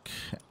basic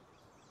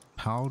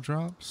PAL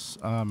drops.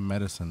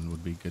 Medicine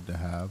would be good to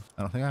have.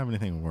 I don't think I have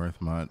anything worth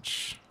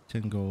much.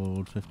 10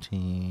 gold,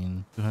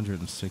 15,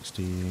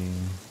 260,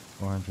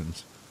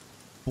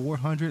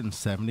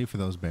 470 for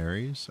those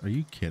berries. Are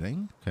you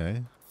kidding?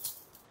 Okay.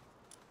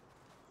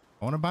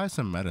 I want to buy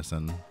some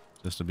medicine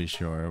just to be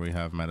sure we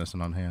have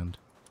medicine on hand.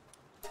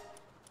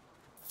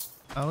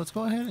 Let's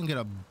go ahead and get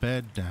a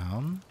bed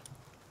down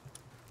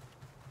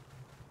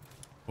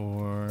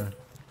for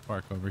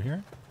Park over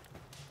here.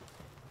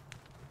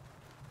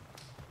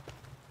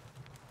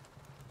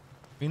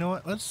 You know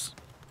what? I'm just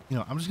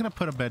gonna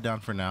put a bed down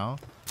for now,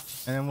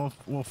 and then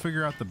we'll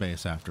figure out the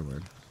base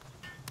afterward.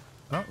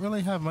 I don't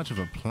really have much of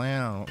a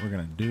plan on what we're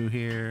gonna do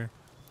here.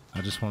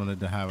 I just wanted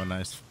to have a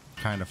nice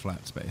kind of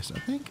flat space. I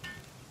think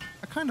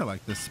I kind of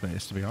like this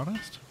space, to be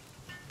honest.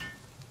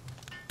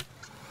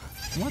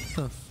 What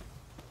the?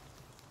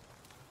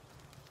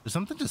 Did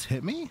something just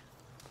hit me?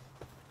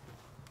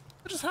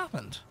 What just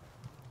happened?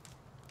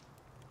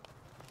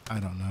 I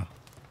don't know.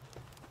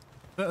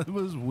 That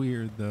was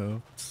weird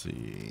though. Let's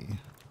see.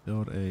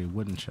 Build a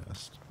wooden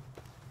chest.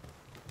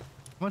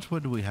 How much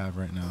wood do we have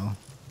right now?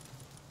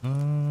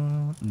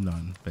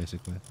 None,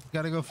 basically.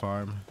 Gotta go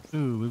farm.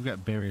 Ooh, we've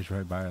got berries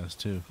right by us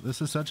too. This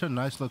is such a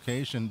nice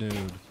location,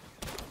 dude.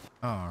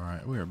 All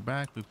right, we are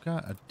back. We've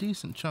got a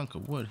decent chunk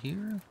of wood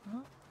here.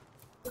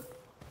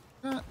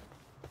 Got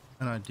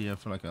an idea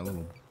for like a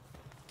little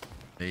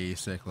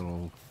basic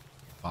little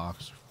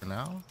box for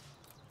now.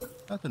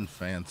 Nothing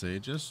fancy,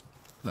 just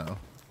no.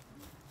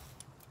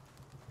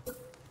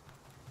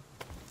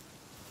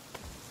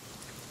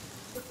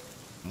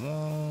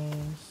 Walls.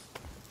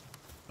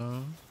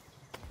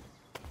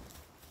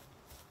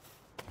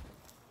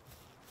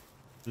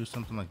 Do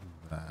something like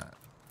that.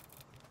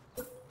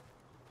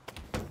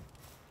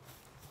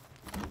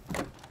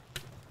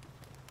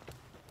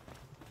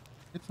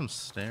 Get some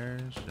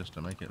stairs just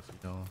to make it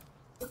feel.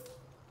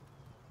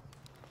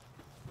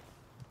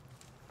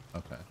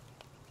 Okay.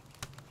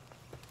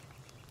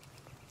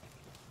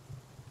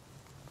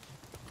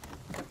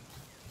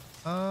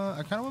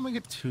 I kind of want to make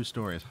it 2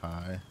 stories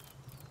high.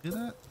 Do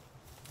that?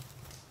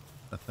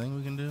 A thing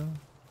we can do?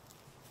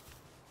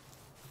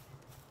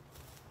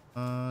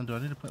 Do I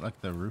need to put like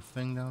the roof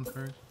thing down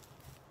first?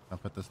 I'll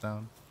put this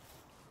down.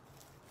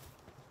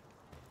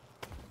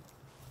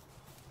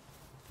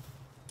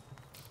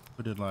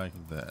 We did like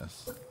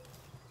this.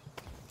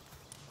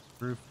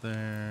 Roof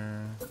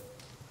there.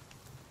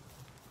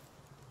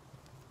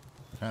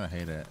 I kind of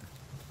hate it.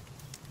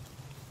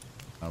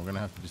 We're gonna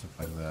have to do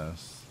something like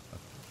this.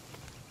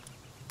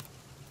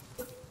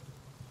 If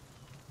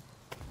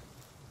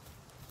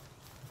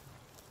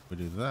we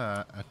do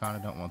that, I kind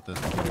of don't want this.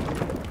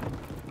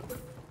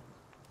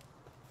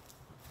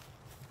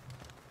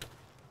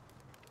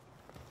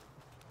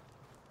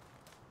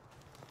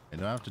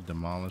 Do I have to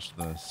demolish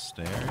the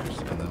stairs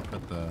and then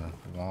put the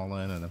wall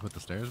in and then put the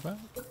stairs back?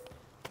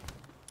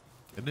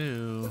 I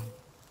do.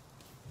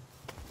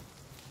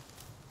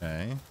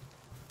 Okay.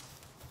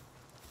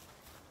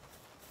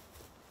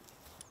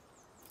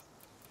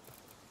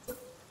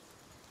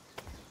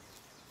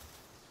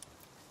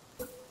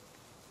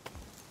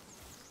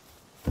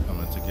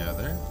 Coming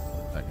together.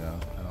 Where'd that go?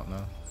 I don't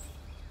know.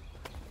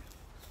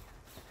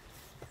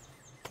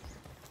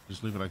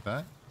 Just leave it like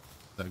that?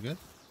 Is that good?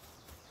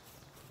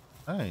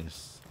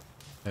 Nice.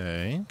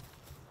 Okay.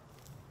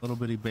 Little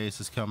bitty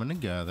base is coming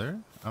together.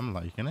 I'm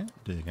liking it,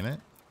 digging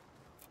it.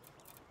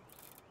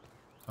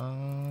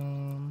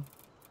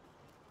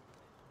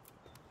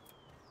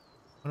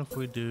 What if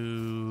we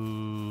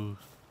do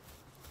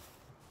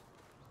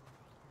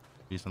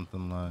be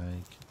something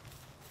like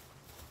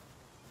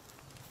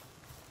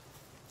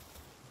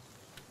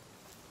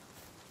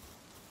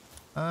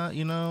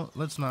you know,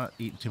 let's not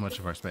eat too much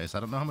of our space. I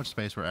don't know how much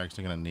space we're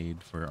actually gonna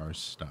need for our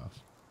stuff.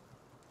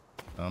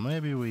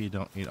 Maybe we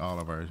don't eat all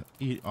of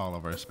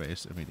our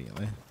space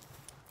immediately.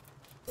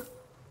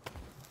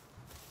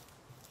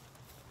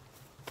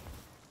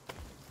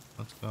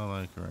 Let's go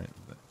like right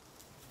there.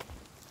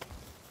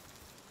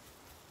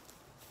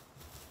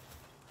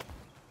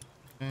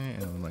 Okay,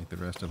 and we'll make the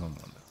rest of them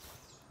one.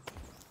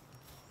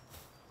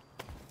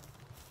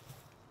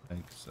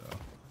 Like so.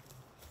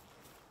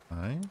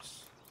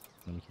 Nice.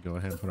 Then we can go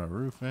ahead and put our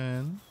roof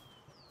in.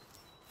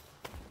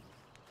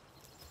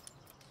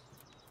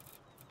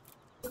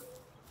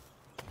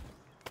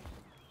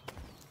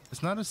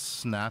 It's not as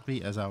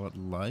snappy as I would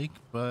like,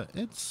 but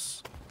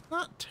it's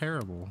not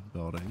terrible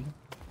building.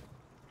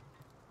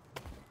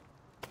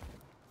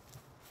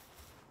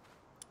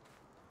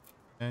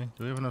 Okay,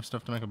 do we have enough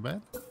stuff to make a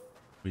bed?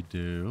 We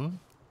do.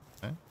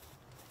 Okay.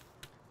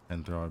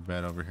 And throw our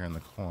bed over here in the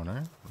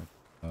corner, like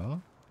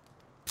so.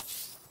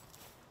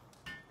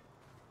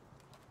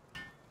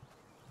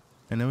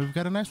 And then we've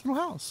got a nice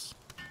little house.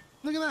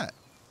 Look at that.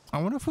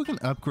 I wonder if we can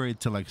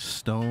upgrade to like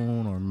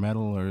stone or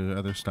metal or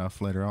other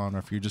stuff later on, or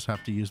if you just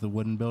have to use the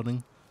wooden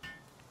building.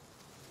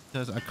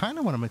 Because I kind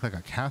of want to make like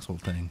a castle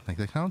thing. Like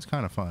that sounds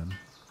kind of fun.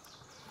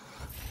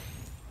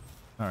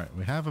 All right,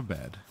 we have a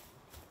bed.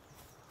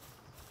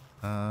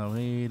 We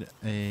need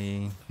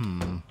a,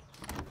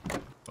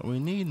 what we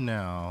need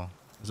now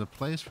is a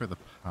place for the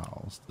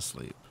pals to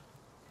sleep.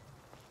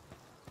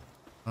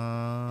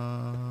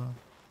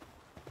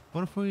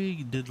 What if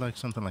we did like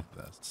something like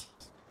this?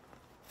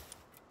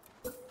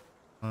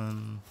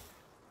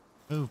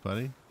 Move,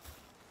 buddy.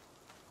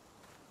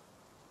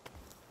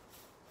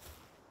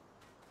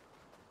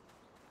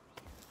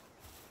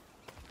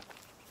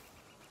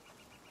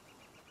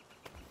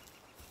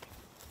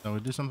 So we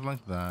do something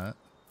like that.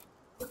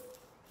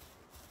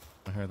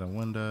 I hear the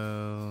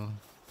window.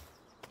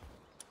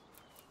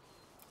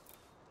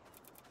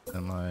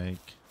 And like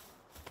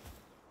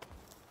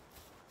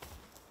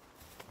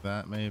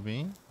that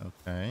maybe.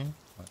 Okay.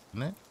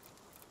 Liking it.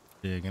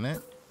 Digging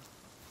it.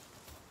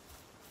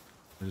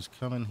 We just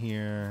come in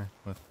here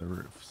with the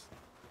roofs.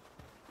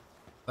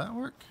 Does that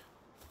work?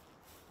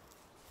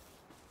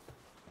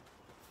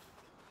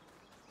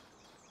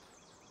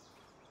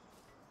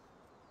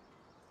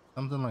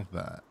 Something like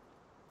that.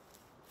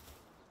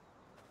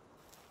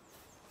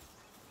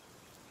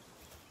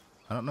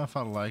 I don't know if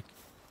I like...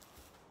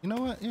 You know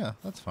what? Yeah,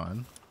 that's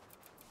fine.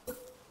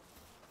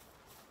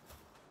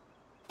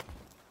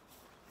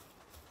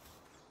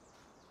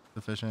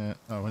 Sufficient.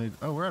 Oh, we need...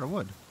 Oh, we're out of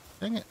wood.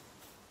 Dang it.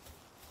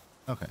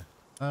 Okay.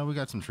 We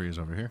got some trees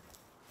over here.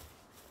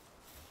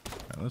 All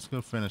right, let's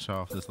go finish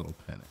off this little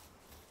pennant.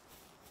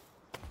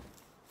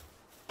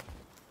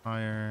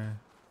 Higher.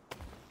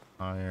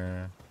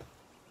 Higher.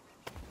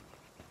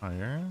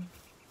 Higher.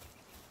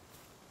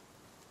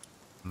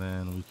 And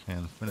then we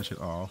can finish it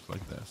off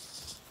like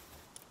this.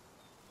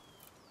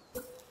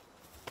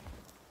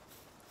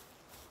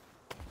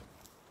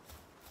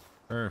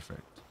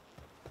 Perfect.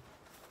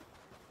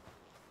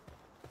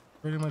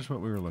 Pretty much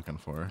what we were looking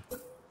for.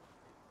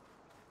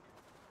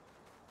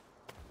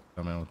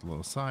 Come in with the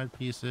little side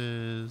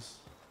pieces.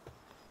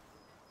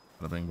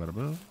 Bada bing, bada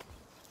boom.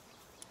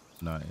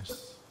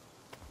 Nice.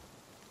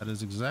 That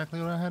is exactly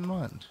what I had in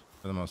mind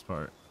for the most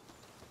part.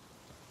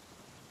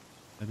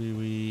 Maybe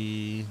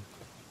we...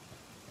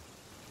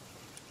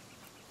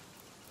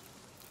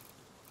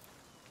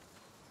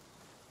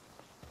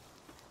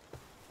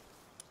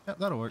 Yeah,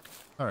 that'll work.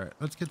 All right,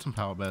 let's get some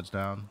pallet beds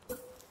down.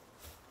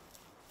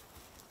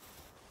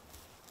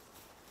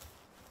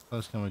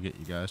 Let's come and get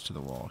you guys to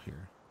the wall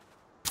here.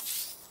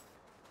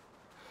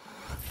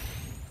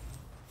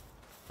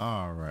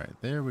 All right,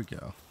 there we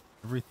go.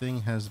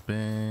 Everything has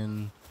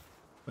been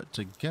put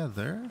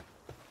together.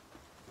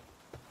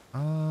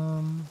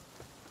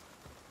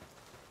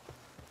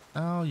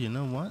 Oh, you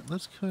know what?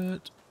 Let's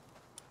cut.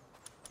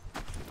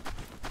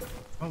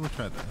 Oh, we'll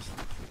try this.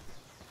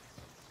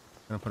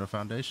 Gonna put a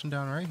foundation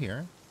down right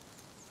here.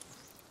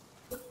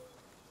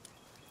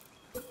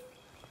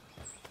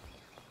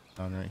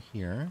 Down right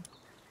here.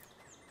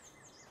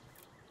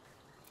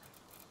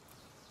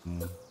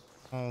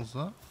 Walls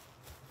up.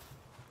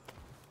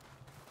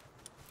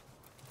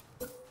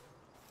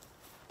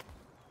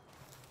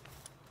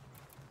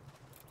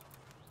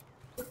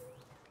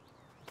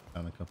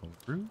 Down a couple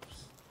of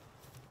roofs.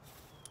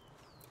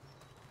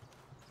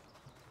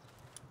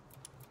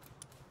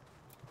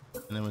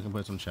 And then we can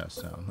put some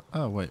chests down.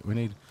 Oh wait, we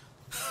need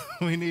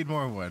we need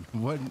more wood.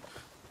 Wood,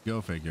 go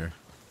figure.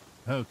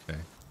 Okay.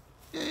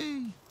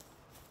 Yay!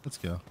 Let's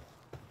go. All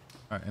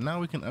right, and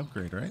now we can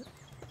upgrade, right?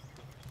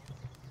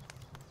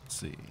 Let's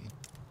see.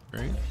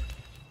 Upgrade.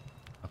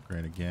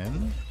 Upgrade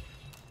again.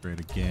 Upgrade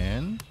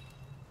again.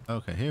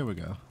 Okay, here we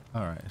go.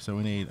 All right, so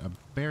we need a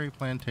berry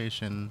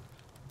plantation.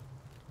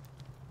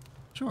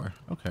 Sure.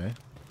 Okay.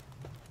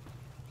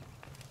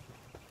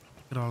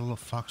 Look at all the little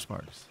fox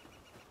marks.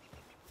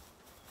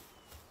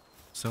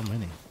 So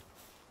many.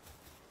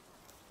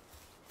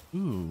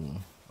 Ooh,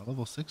 a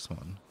level 6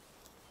 one.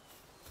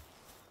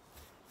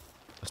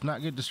 Let's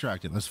not get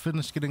distracted. Let's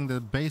finish getting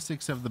the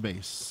basics of the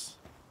base.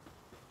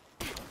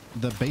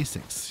 The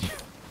basics.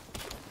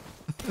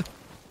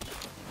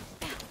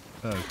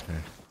 Okay.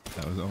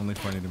 That was only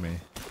funny to me.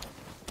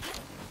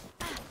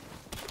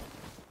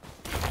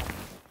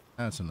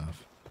 That's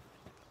enough.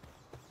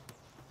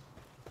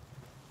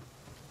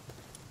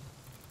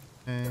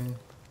 Okay.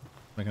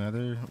 Make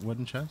another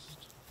wooden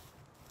chest.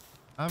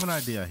 I have an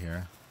idea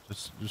here.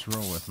 Just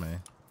roll with me.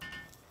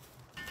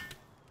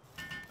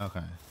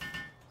 Okay.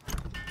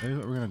 Here's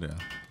what we're gonna do.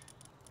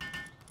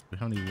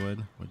 How many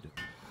wood would do?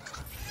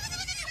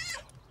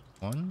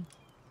 1.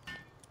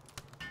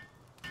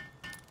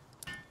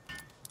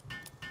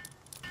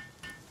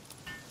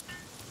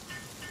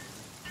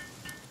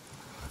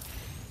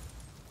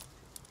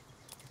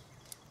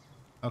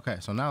 Okay,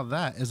 so now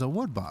that is a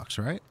wood box,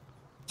 right?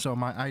 So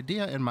my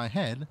idea in my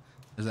head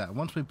is that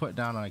once we put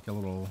down like a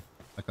little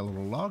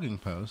logging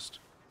post,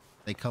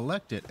 they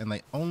collect it and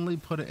they only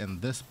put it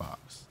in this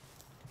box.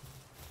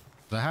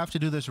 So I have to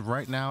do this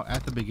right now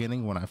at the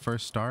beginning when I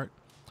first start,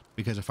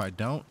 because if I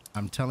don't,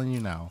 I'm telling you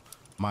now,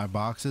 my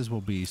boxes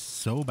will be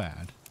so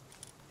bad.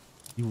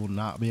 You will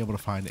not be able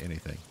to find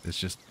anything. It's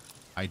just,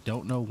 I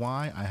don't know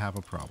why I have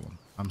a problem.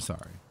 I'm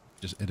sorry.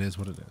 Just, it is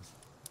what it is.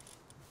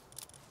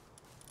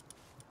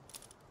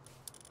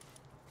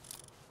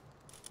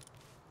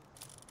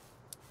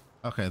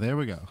 Okay, there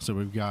we go. So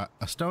we've got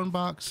a stone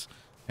box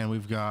and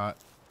we've got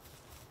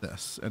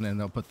this, and then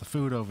they'll put the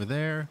food over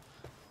there,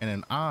 and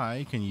then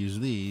I can use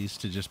these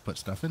to just put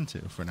stuff into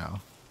for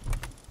now.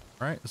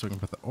 All right, so we can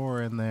put the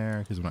ore in there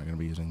because we're not going to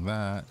be using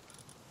that.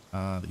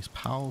 These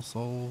Pal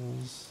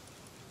souls.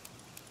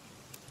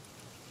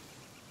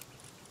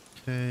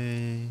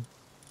 Okay.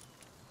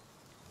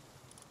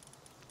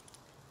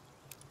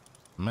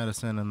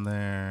 Medicine in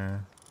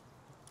there.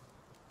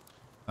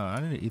 Oh,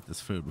 I need to eat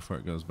this food before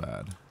it goes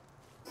bad.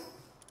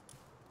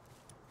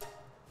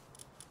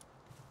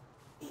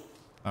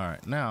 All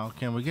right, now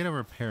can we get a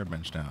repair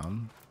bench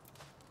down?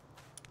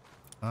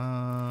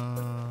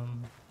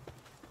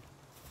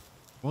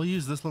 We'll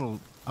use this little.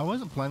 I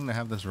wasn't planning to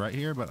have this right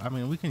here, but I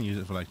mean we can use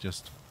it for like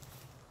just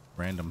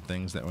random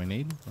things that we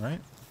need, right?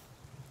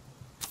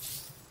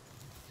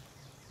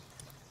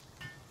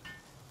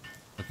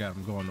 Look at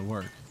him going to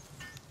work.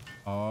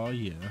 Oh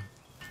yeah.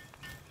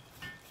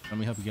 Let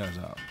me help you guys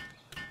out.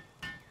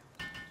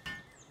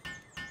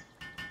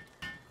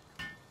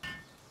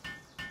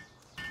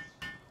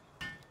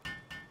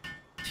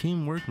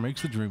 Teamwork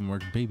makes the dream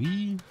work,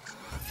 baby.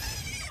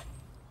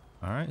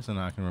 All right, so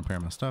now I can repair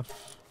my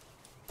stuff.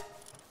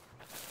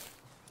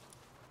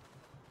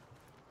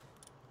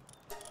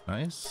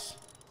 Nice.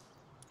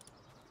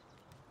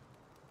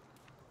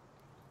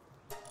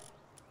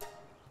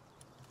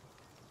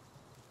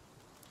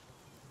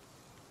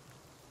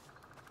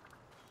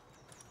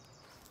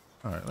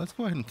 All right, let's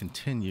go ahead and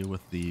continue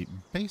with the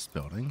base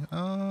building.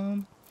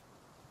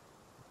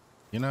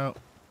 You know,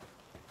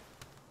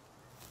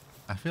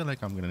 I feel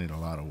like I'm gonna need a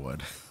lot of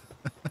wood.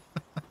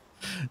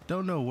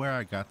 Don't know where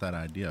I got that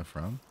idea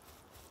from.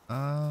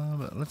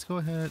 But let's go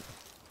ahead.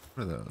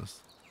 What are those?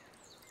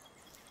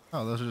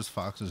 Oh, those are just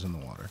foxes in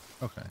the water.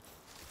 Okay.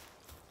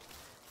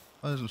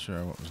 I wasn't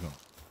sure what was going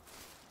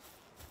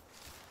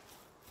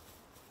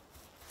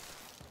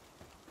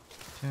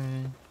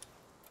on.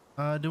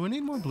 Okay. Do we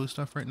need more blue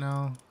stuff right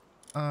now?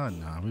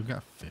 No, we've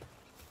got fit.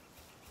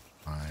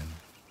 Fine.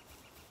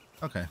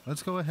 Okay,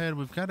 let's go ahead.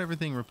 We've got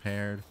everything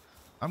repaired.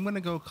 I'm going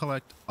to go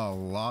collect a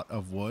lot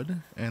of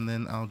wood, and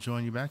then I'll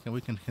join you back and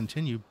we can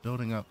continue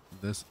building up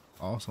this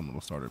awesome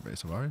little starter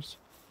base of ours.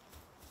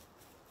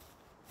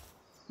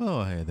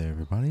 Oh, hey there,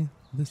 everybody.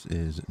 This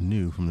is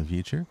New from the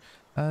future.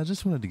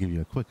 Just wanted to give you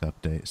a quick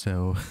update.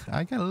 So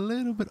I got a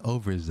little bit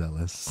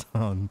overzealous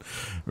on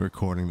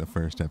recording the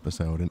first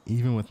episode, and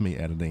even with me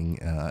editing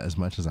as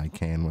much as I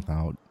can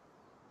without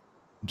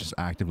just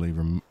actively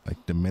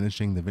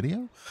diminishing the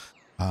video,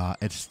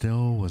 it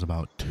still was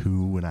about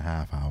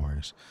 2.5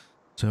 hours.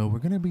 So we're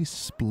going to be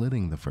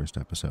splitting the first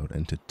episode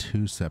into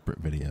 2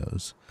 separate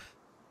videos.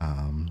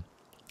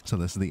 So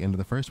this is the end of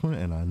the first one,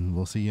 and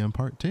we'll see you in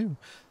part 2.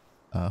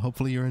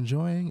 Hopefully you're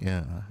enjoying,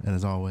 and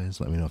as always,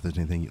 let me know if there's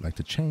anything you'd like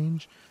to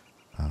change.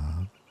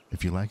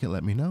 If you like it,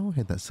 let me know.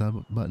 Hit that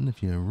sub button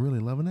if you're really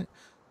loving it.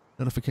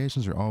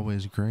 Notifications are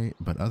always great,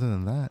 but other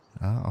than that,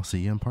 I'll see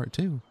you in part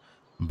 2.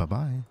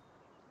 Bye-bye.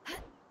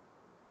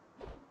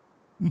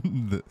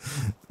 the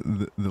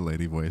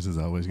lady voice is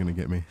always going to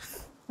get me.